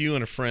if you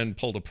and a friend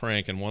pulled a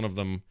prank and one of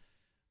them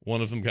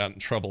got in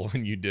trouble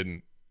and you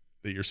didn't,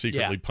 that you're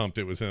secretly pumped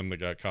it was him that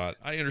got caught.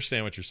 I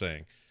understand what you're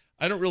saying.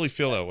 I don't really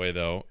feel that way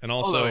though, and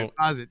also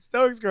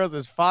Stokes Girls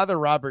is Father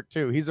Robert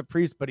too. He's a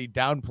priest, but he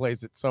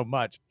downplays it so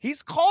much.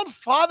 He's called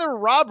Father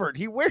Robert.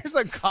 He wears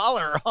a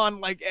collar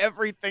on like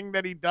everything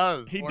that he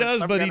does. He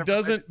does, but he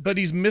doesn't. But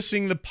he's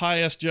missing the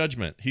pious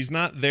judgment. He's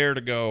not there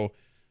to go.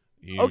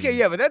 Okay,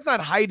 yeah, but that's not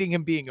hiding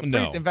him being a priest.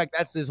 No. In fact,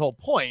 that's his whole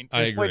point.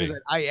 I His point is agree.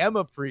 that I am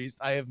a priest.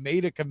 I have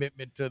made a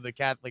commitment to the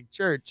Catholic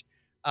Church.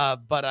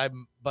 But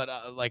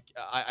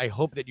I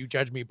hope that you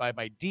judge me by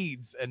my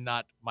deeds and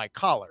not my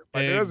collar.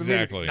 But it doesn't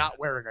mean he's not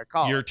wearing a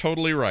collar. You're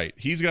totally right.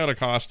 He's got a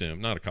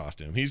costume, not a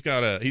costume. He's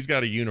got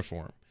a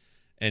uniform,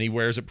 and he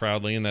wears it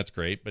proudly, and that's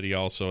great. But he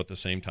also, at the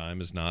same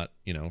time, is not,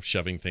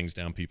 shoving things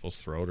down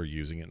people's throat or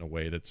using it in a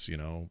way that's,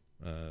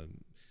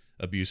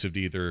 abusive to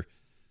either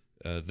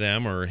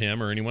them or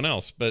him or anyone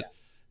else. But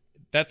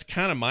that's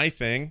kind of my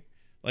thing.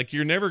 Like,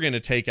 you're never going to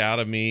take out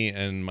of me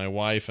and my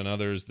wife and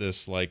others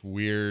this like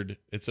weird.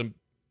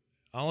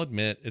 I'll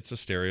admit it's a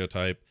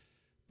stereotype,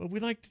 but we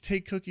like to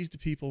take cookies to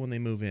people when they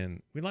move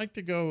in. We like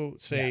to go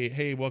say,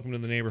 hey, welcome to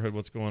the neighborhood.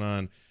 What's going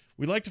on?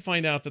 We like to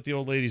find out that the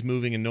old lady's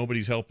moving and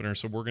nobody's helping her,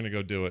 so we're going to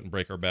go do it and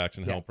break our backs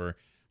and help her.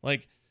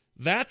 Like,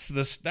 that's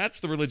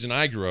the religion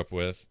I grew up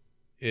with.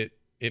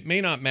 It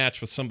may not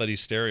match with somebody's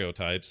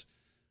stereotypes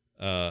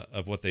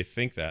of what they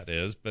think that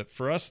is, but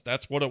for us,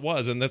 that's what it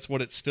was, and that's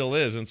what it still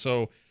is. And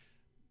so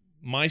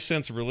my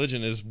sense of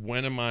religion is,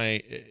 when am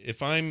I,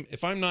 if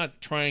I'm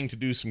not trying to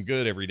do some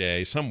good every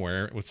day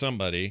somewhere with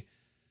somebody,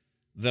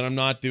 then I'm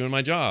not doing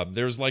my job.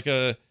 There's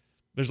a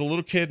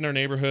little kid in our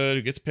neighborhood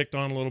who gets picked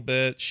on a little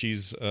bit.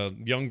 She's a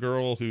young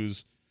girl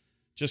who's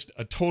just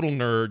a total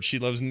nerd. She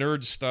loves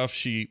nerd stuff.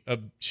 She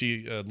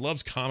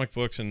loves comic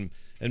books and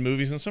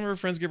movies, and some of her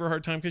friends give her a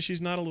hard time because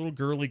she's not a little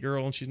girly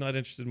girl and she's not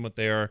interested in what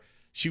they are.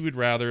 She would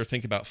rather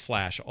think about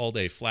Flash all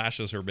day. Flash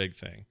is her big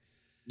thing.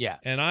 Yeah.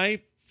 And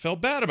I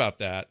felt bad about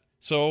that.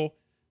 So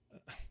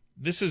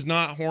this is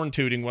not horn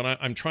tooting when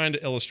I'm trying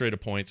to illustrate a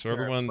point. So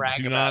everyone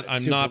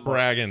I'm not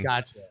bragging.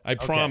 Gotcha. I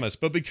promise.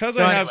 But because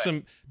so I have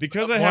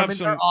anyway,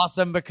 some are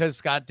awesome because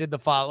Scott did the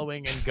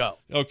following and go.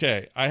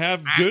 Okay. I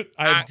have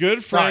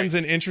good friends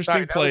in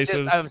interesting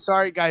places. I'm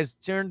sorry, guys.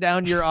 Turn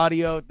down your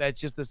audio. That's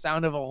just the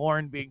sound of a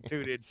horn being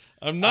tooted.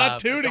 I'm not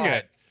tooting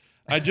it.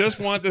 I just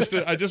want this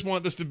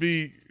to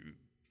be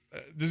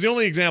this is the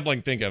only example I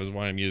can think of is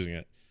why I'm using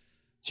it.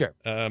 Sure.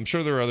 I'm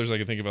sure there are others I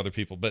can think of, other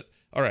people, but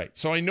all right.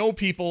 So I know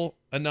people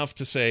enough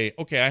to say,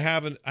 okay, I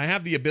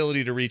have the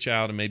ability to reach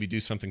out and maybe do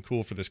something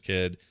cool for this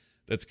kid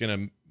that's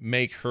going to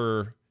make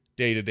her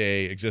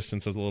day-to-day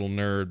existence as a little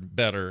nerd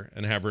better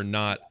and have her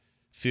not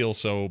feel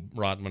so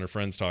rotten when her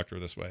friends talk to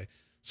her this way.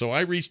 So I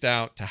reached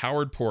out to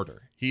Howard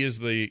Porter. He is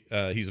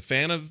he's a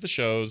fan of the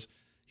shows.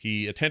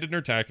 He attended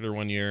Nerdtacular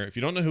one year. If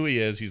you don't know who he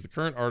is, he's the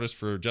current artist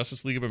for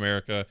Justice League of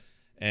America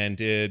and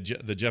did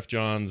the Jeff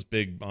Johns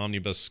big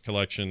omnibus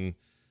collection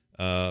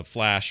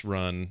Flash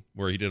run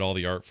where he did all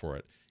the art for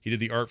it. He did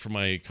the art for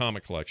my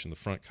comic collection, the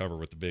front cover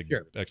with the big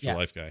extra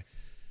life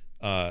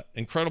guy.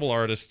 Incredible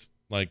artist,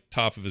 like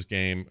top of his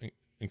game,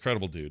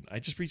 incredible dude. I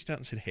just reached out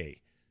and said,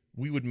 hey,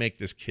 we would make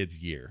this kid's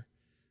year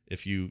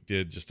if you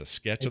did just a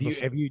sketch of the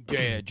if you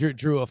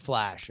drew a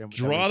Flash.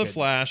 Draw the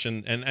Flash,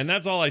 and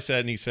that's all I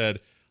said. And he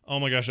said, oh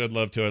my gosh, I'd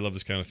love to. I love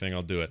this kind of thing.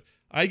 I'll do it.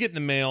 I get in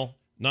the mail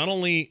not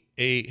only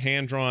a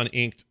hand-drawn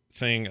inked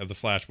thing of the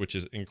Flash, which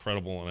is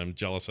incredible, and I'm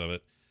jealous of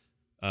it,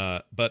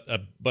 but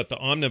the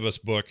omnibus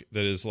book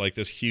that is like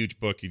this huge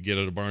book you'd get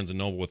at a Barnes &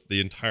 Noble with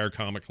the entire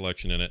comic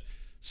collection in it,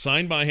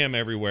 signed by him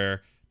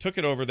everywhere, took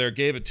it over there,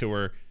 gave it to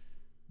her.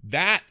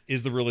 That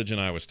is the religion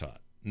I was taught.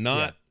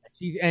 Not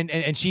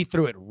and she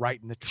threw it right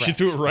in the trash. She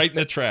threw it right in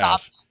the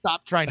trash.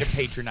 Stop trying to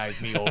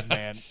patronize me, old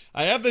man.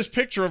 I have this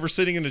picture of her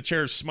sitting in a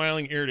chair,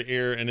 smiling ear to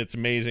ear, and it's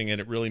amazing, and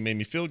it really made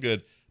me feel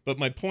good. But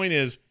my point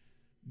is,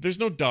 there's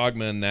no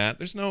dogma in that.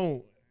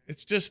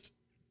 It's just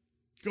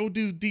go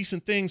do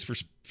decent things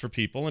for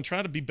people and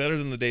try to be better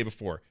than the day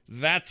before.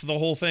 That's the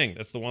whole thing.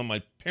 That's the one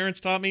my parents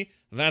taught me.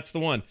 That's the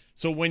one.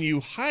 So when you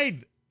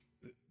hide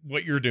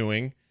what you're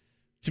doing,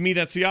 to me,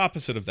 that's the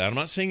opposite of that. I'm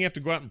not saying you have to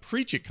go out and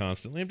preach it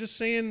constantly. I'm just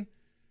saying,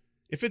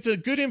 if it's a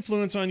good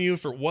influence on you,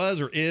 if it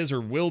was or is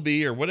or will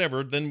be or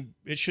whatever, then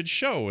it should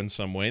show in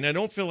some way. And I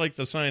don't feel like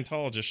the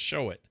Scientologists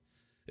show it.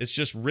 It's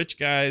just rich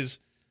guys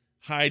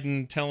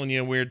hiding, telling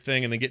you a weird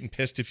thing, and then getting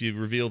pissed if you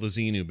reveal the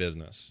Xenu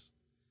business.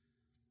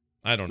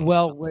 I don't know.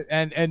 Well,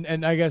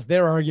 and I guess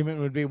their argument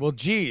would be, well,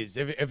 geez,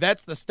 if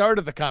that's the start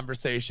of the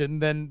conversation,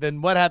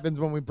 then what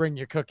happens when we bring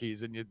you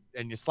cookies and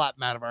you slap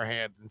them out of our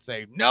hands and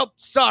say, nope,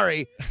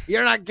 sorry,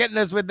 you're not getting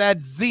us with that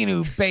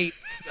Xenu bait,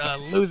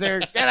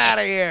 loser, get out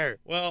of here.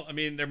 Well, I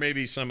mean, there may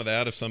be some of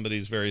that if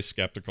somebody's very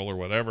skeptical or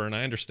whatever, and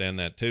I understand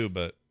that too,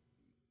 but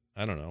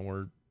I don't know.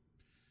 We're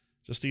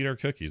just eat our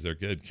cookies. They're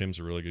good. Kim's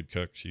a really good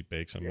cook. She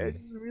bakes them. Yeah,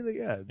 she's really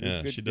good.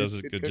 Yeah, good, she does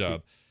a good cookie.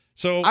 job.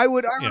 So I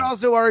would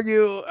also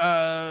argue,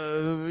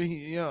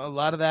 a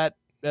lot of that,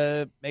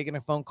 making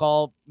a phone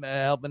call,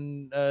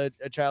 helping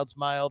a child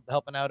smile,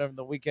 helping out on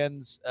the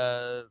weekends,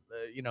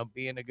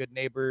 being a good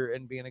neighbor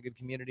and being a good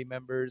community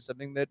member is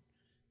something that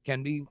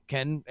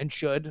can and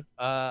should,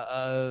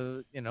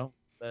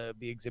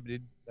 be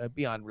exhibited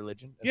beyond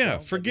religion. Yeah,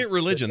 forget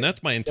religion.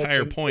 That's my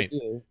entire point.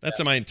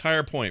 That's my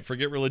entire point.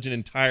 Forget religion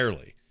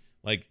entirely.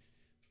 Like,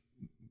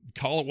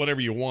 call it whatever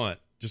you want.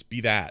 Just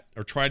be that,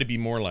 or try to be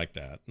more like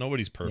that.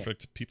 Nobody's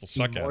perfect. Yeah. People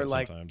suck at it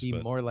sometimes. Be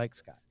more like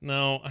Scott.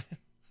 No,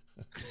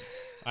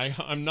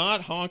 I'm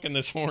not honking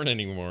this horn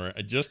anymore.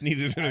 I just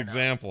needed an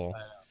example. I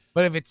know.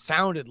 But if it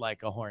sounded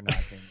like a horn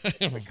honking,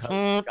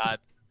 because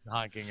Scott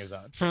honking is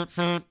on.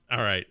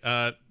 All right.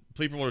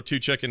 People are too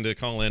chicken to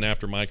call in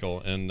after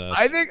Michael, and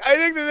I think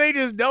that they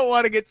just don't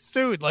want to get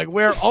sued. Like,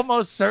 we're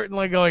almost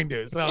certainly going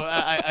to. So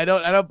I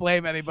don't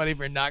blame anybody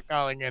for not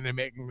calling in and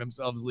making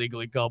themselves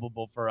legally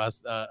culpable for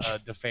us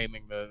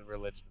defaming the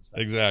religion of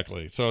science.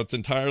 Exactly. So it's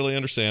entirely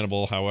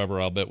understandable. However,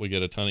 I'll bet we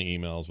get a ton of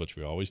emails, which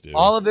we always do.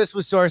 All of this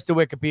was sourced to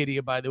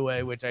Wikipedia, by the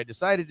way, which I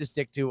decided to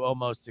stick to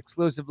almost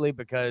exclusively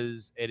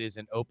because it is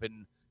an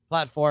open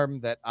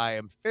platform that I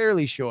am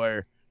fairly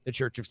sure the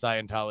Church of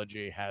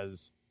Scientology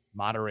has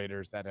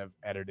moderators that have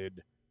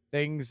edited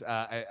things.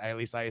 At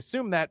least I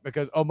assume that,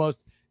 because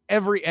almost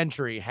every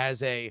entry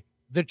has a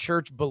 "the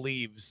church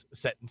believes"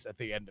 sentence at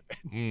the end of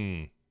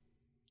it.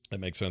 That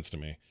makes sense to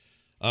me.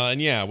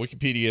 And yeah,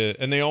 Wikipedia,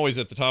 and they always,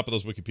 at the top of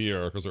those Wikipedia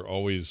articles,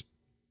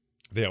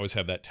 they always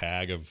have that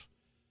tag of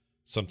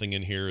something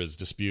in here is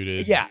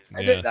disputed. Yeah.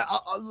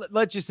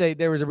 Let's just say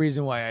there was a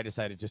reason why I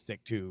decided to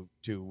stick to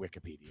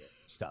Wikipedia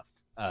stuff.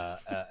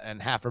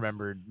 And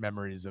half-remembered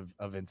memories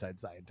of Inside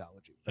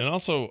Scientology. And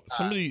also,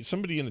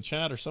 somebody in the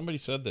chat, or somebody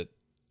said that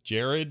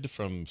Jared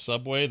from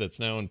Subway, that's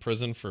now in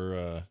prison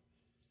for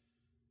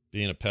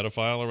being a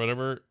pedophile or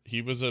whatever,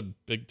 he was a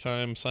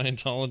big-time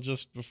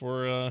Scientologist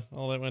before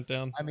all that went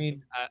down. I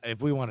mean,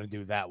 if we want to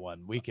do that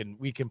one, we can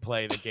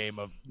play the game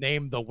of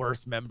name the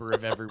worst member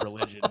of every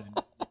religion and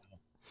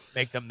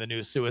make them the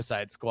new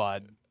Suicide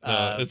Squad.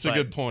 It's a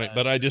good point,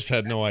 but I just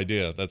had no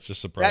idea. That's just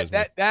surprised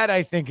me. That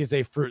I think is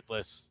a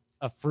fruitless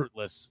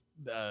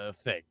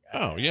thing.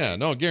 Oh yeah,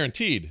 no,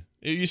 guaranteed.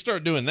 You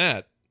start doing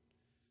that,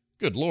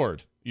 good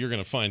Lord, you're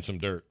gonna find some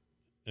dirt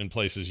in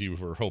places you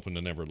were hoping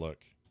to never look.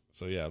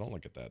 So yeah, don't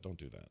look at that. Don't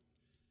do that.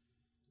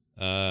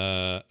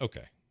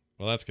 Okay.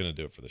 Well, that's gonna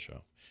do it for the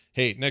show.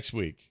 Hey, next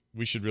week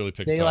we should really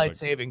pick Daylight a topic.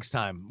 savings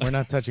time. We're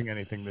not touching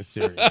anything this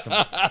serious.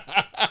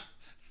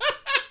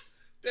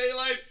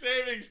 Daylight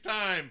savings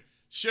time.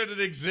 Should it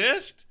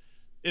exist?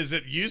 Is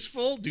it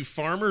useful? Do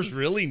farmers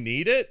really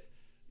need it?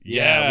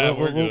 Yeah,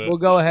 we'll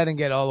go ahead and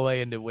get all the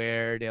way into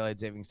where daylight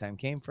savings time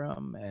came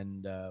from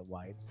and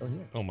why it's still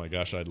here. Oh my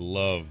gosh, I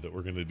love that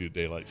we're going to do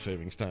daylight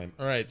savings time.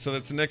 All right, so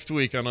that's next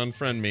week on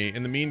Unfriend Me.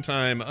 In the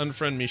meantime,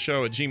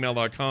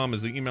 unfriendmeshow@gmail.com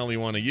is the email you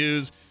want to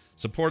use.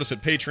 Support us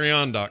at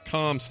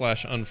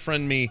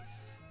patreon.com/unfriendme.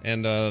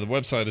 And the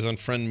website is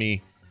unfriendme.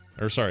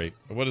 Or sorry,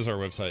 what is our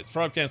website?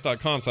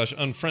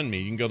 frogpants.com/unfriendme.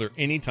 You can go there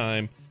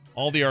anytime.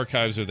 All the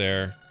archives are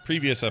there.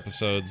 Previous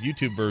episodes,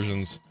 YouTube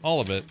versions, all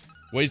of it.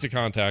 Ways to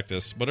contact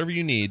us, whatever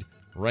you need,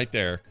 right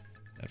there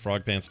at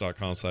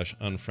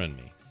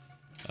frogpants.com/unfriendme.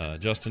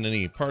 Justin,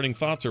 any parting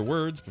thoughts or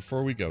words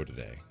before we go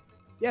today?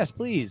 Yes,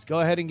 please.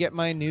 Go ahead and get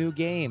my new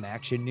game,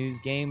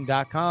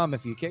 actionnewsgame.com.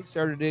 If you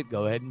kickstarted it,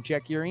 go ahead and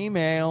check your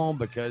email,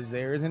 because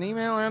there's an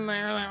email in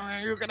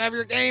there. You can have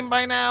your game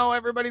by now.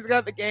 Everybody's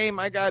got the game.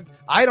 I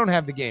don't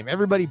have the game.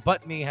 Everybody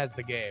but me has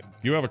the game.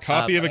 You have a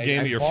copy of a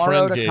game that your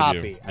friend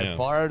gave you. I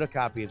borrowed a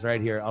copy. It's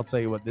right here. I'll tell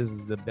you what, this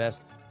is the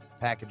best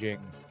packaging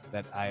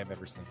that I have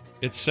ever seen.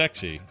 It's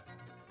sexy,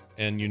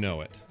 and you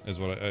know it, is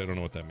what I don't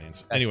know what that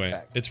means. That's anyway,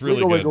 it's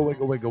really good.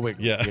 Wiggle.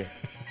 Yeah.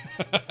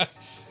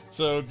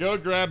 So go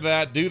grab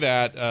that, do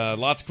that.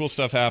 Lots of cool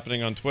stuff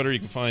happening on Twitter. You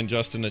can find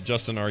Justin at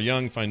Justin R.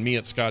 Young. Find me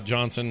at Scott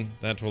Johnson.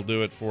 That will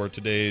do it for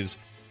today's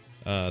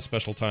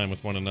special time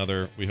with one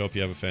another. We hope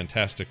you have a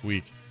fantastic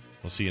week.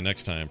 We'll see you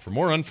next time for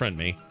more Unfriend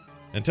Me.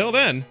 Until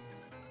then,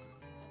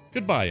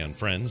 goodbye,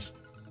 Unfriends.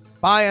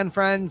 Bye,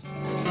 Unfriends.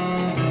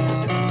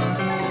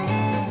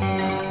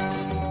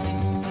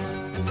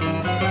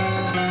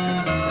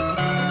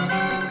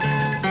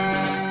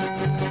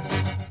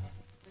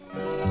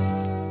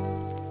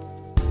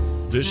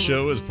 This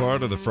show is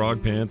part of the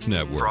Frog Pants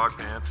Network. Frog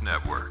Pants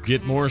Network.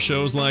 Get more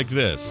shows like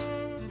this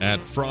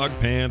at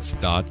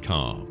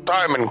frogpants.com.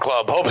 Diamond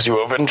Club hopes you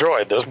have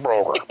enjoyed this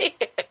program.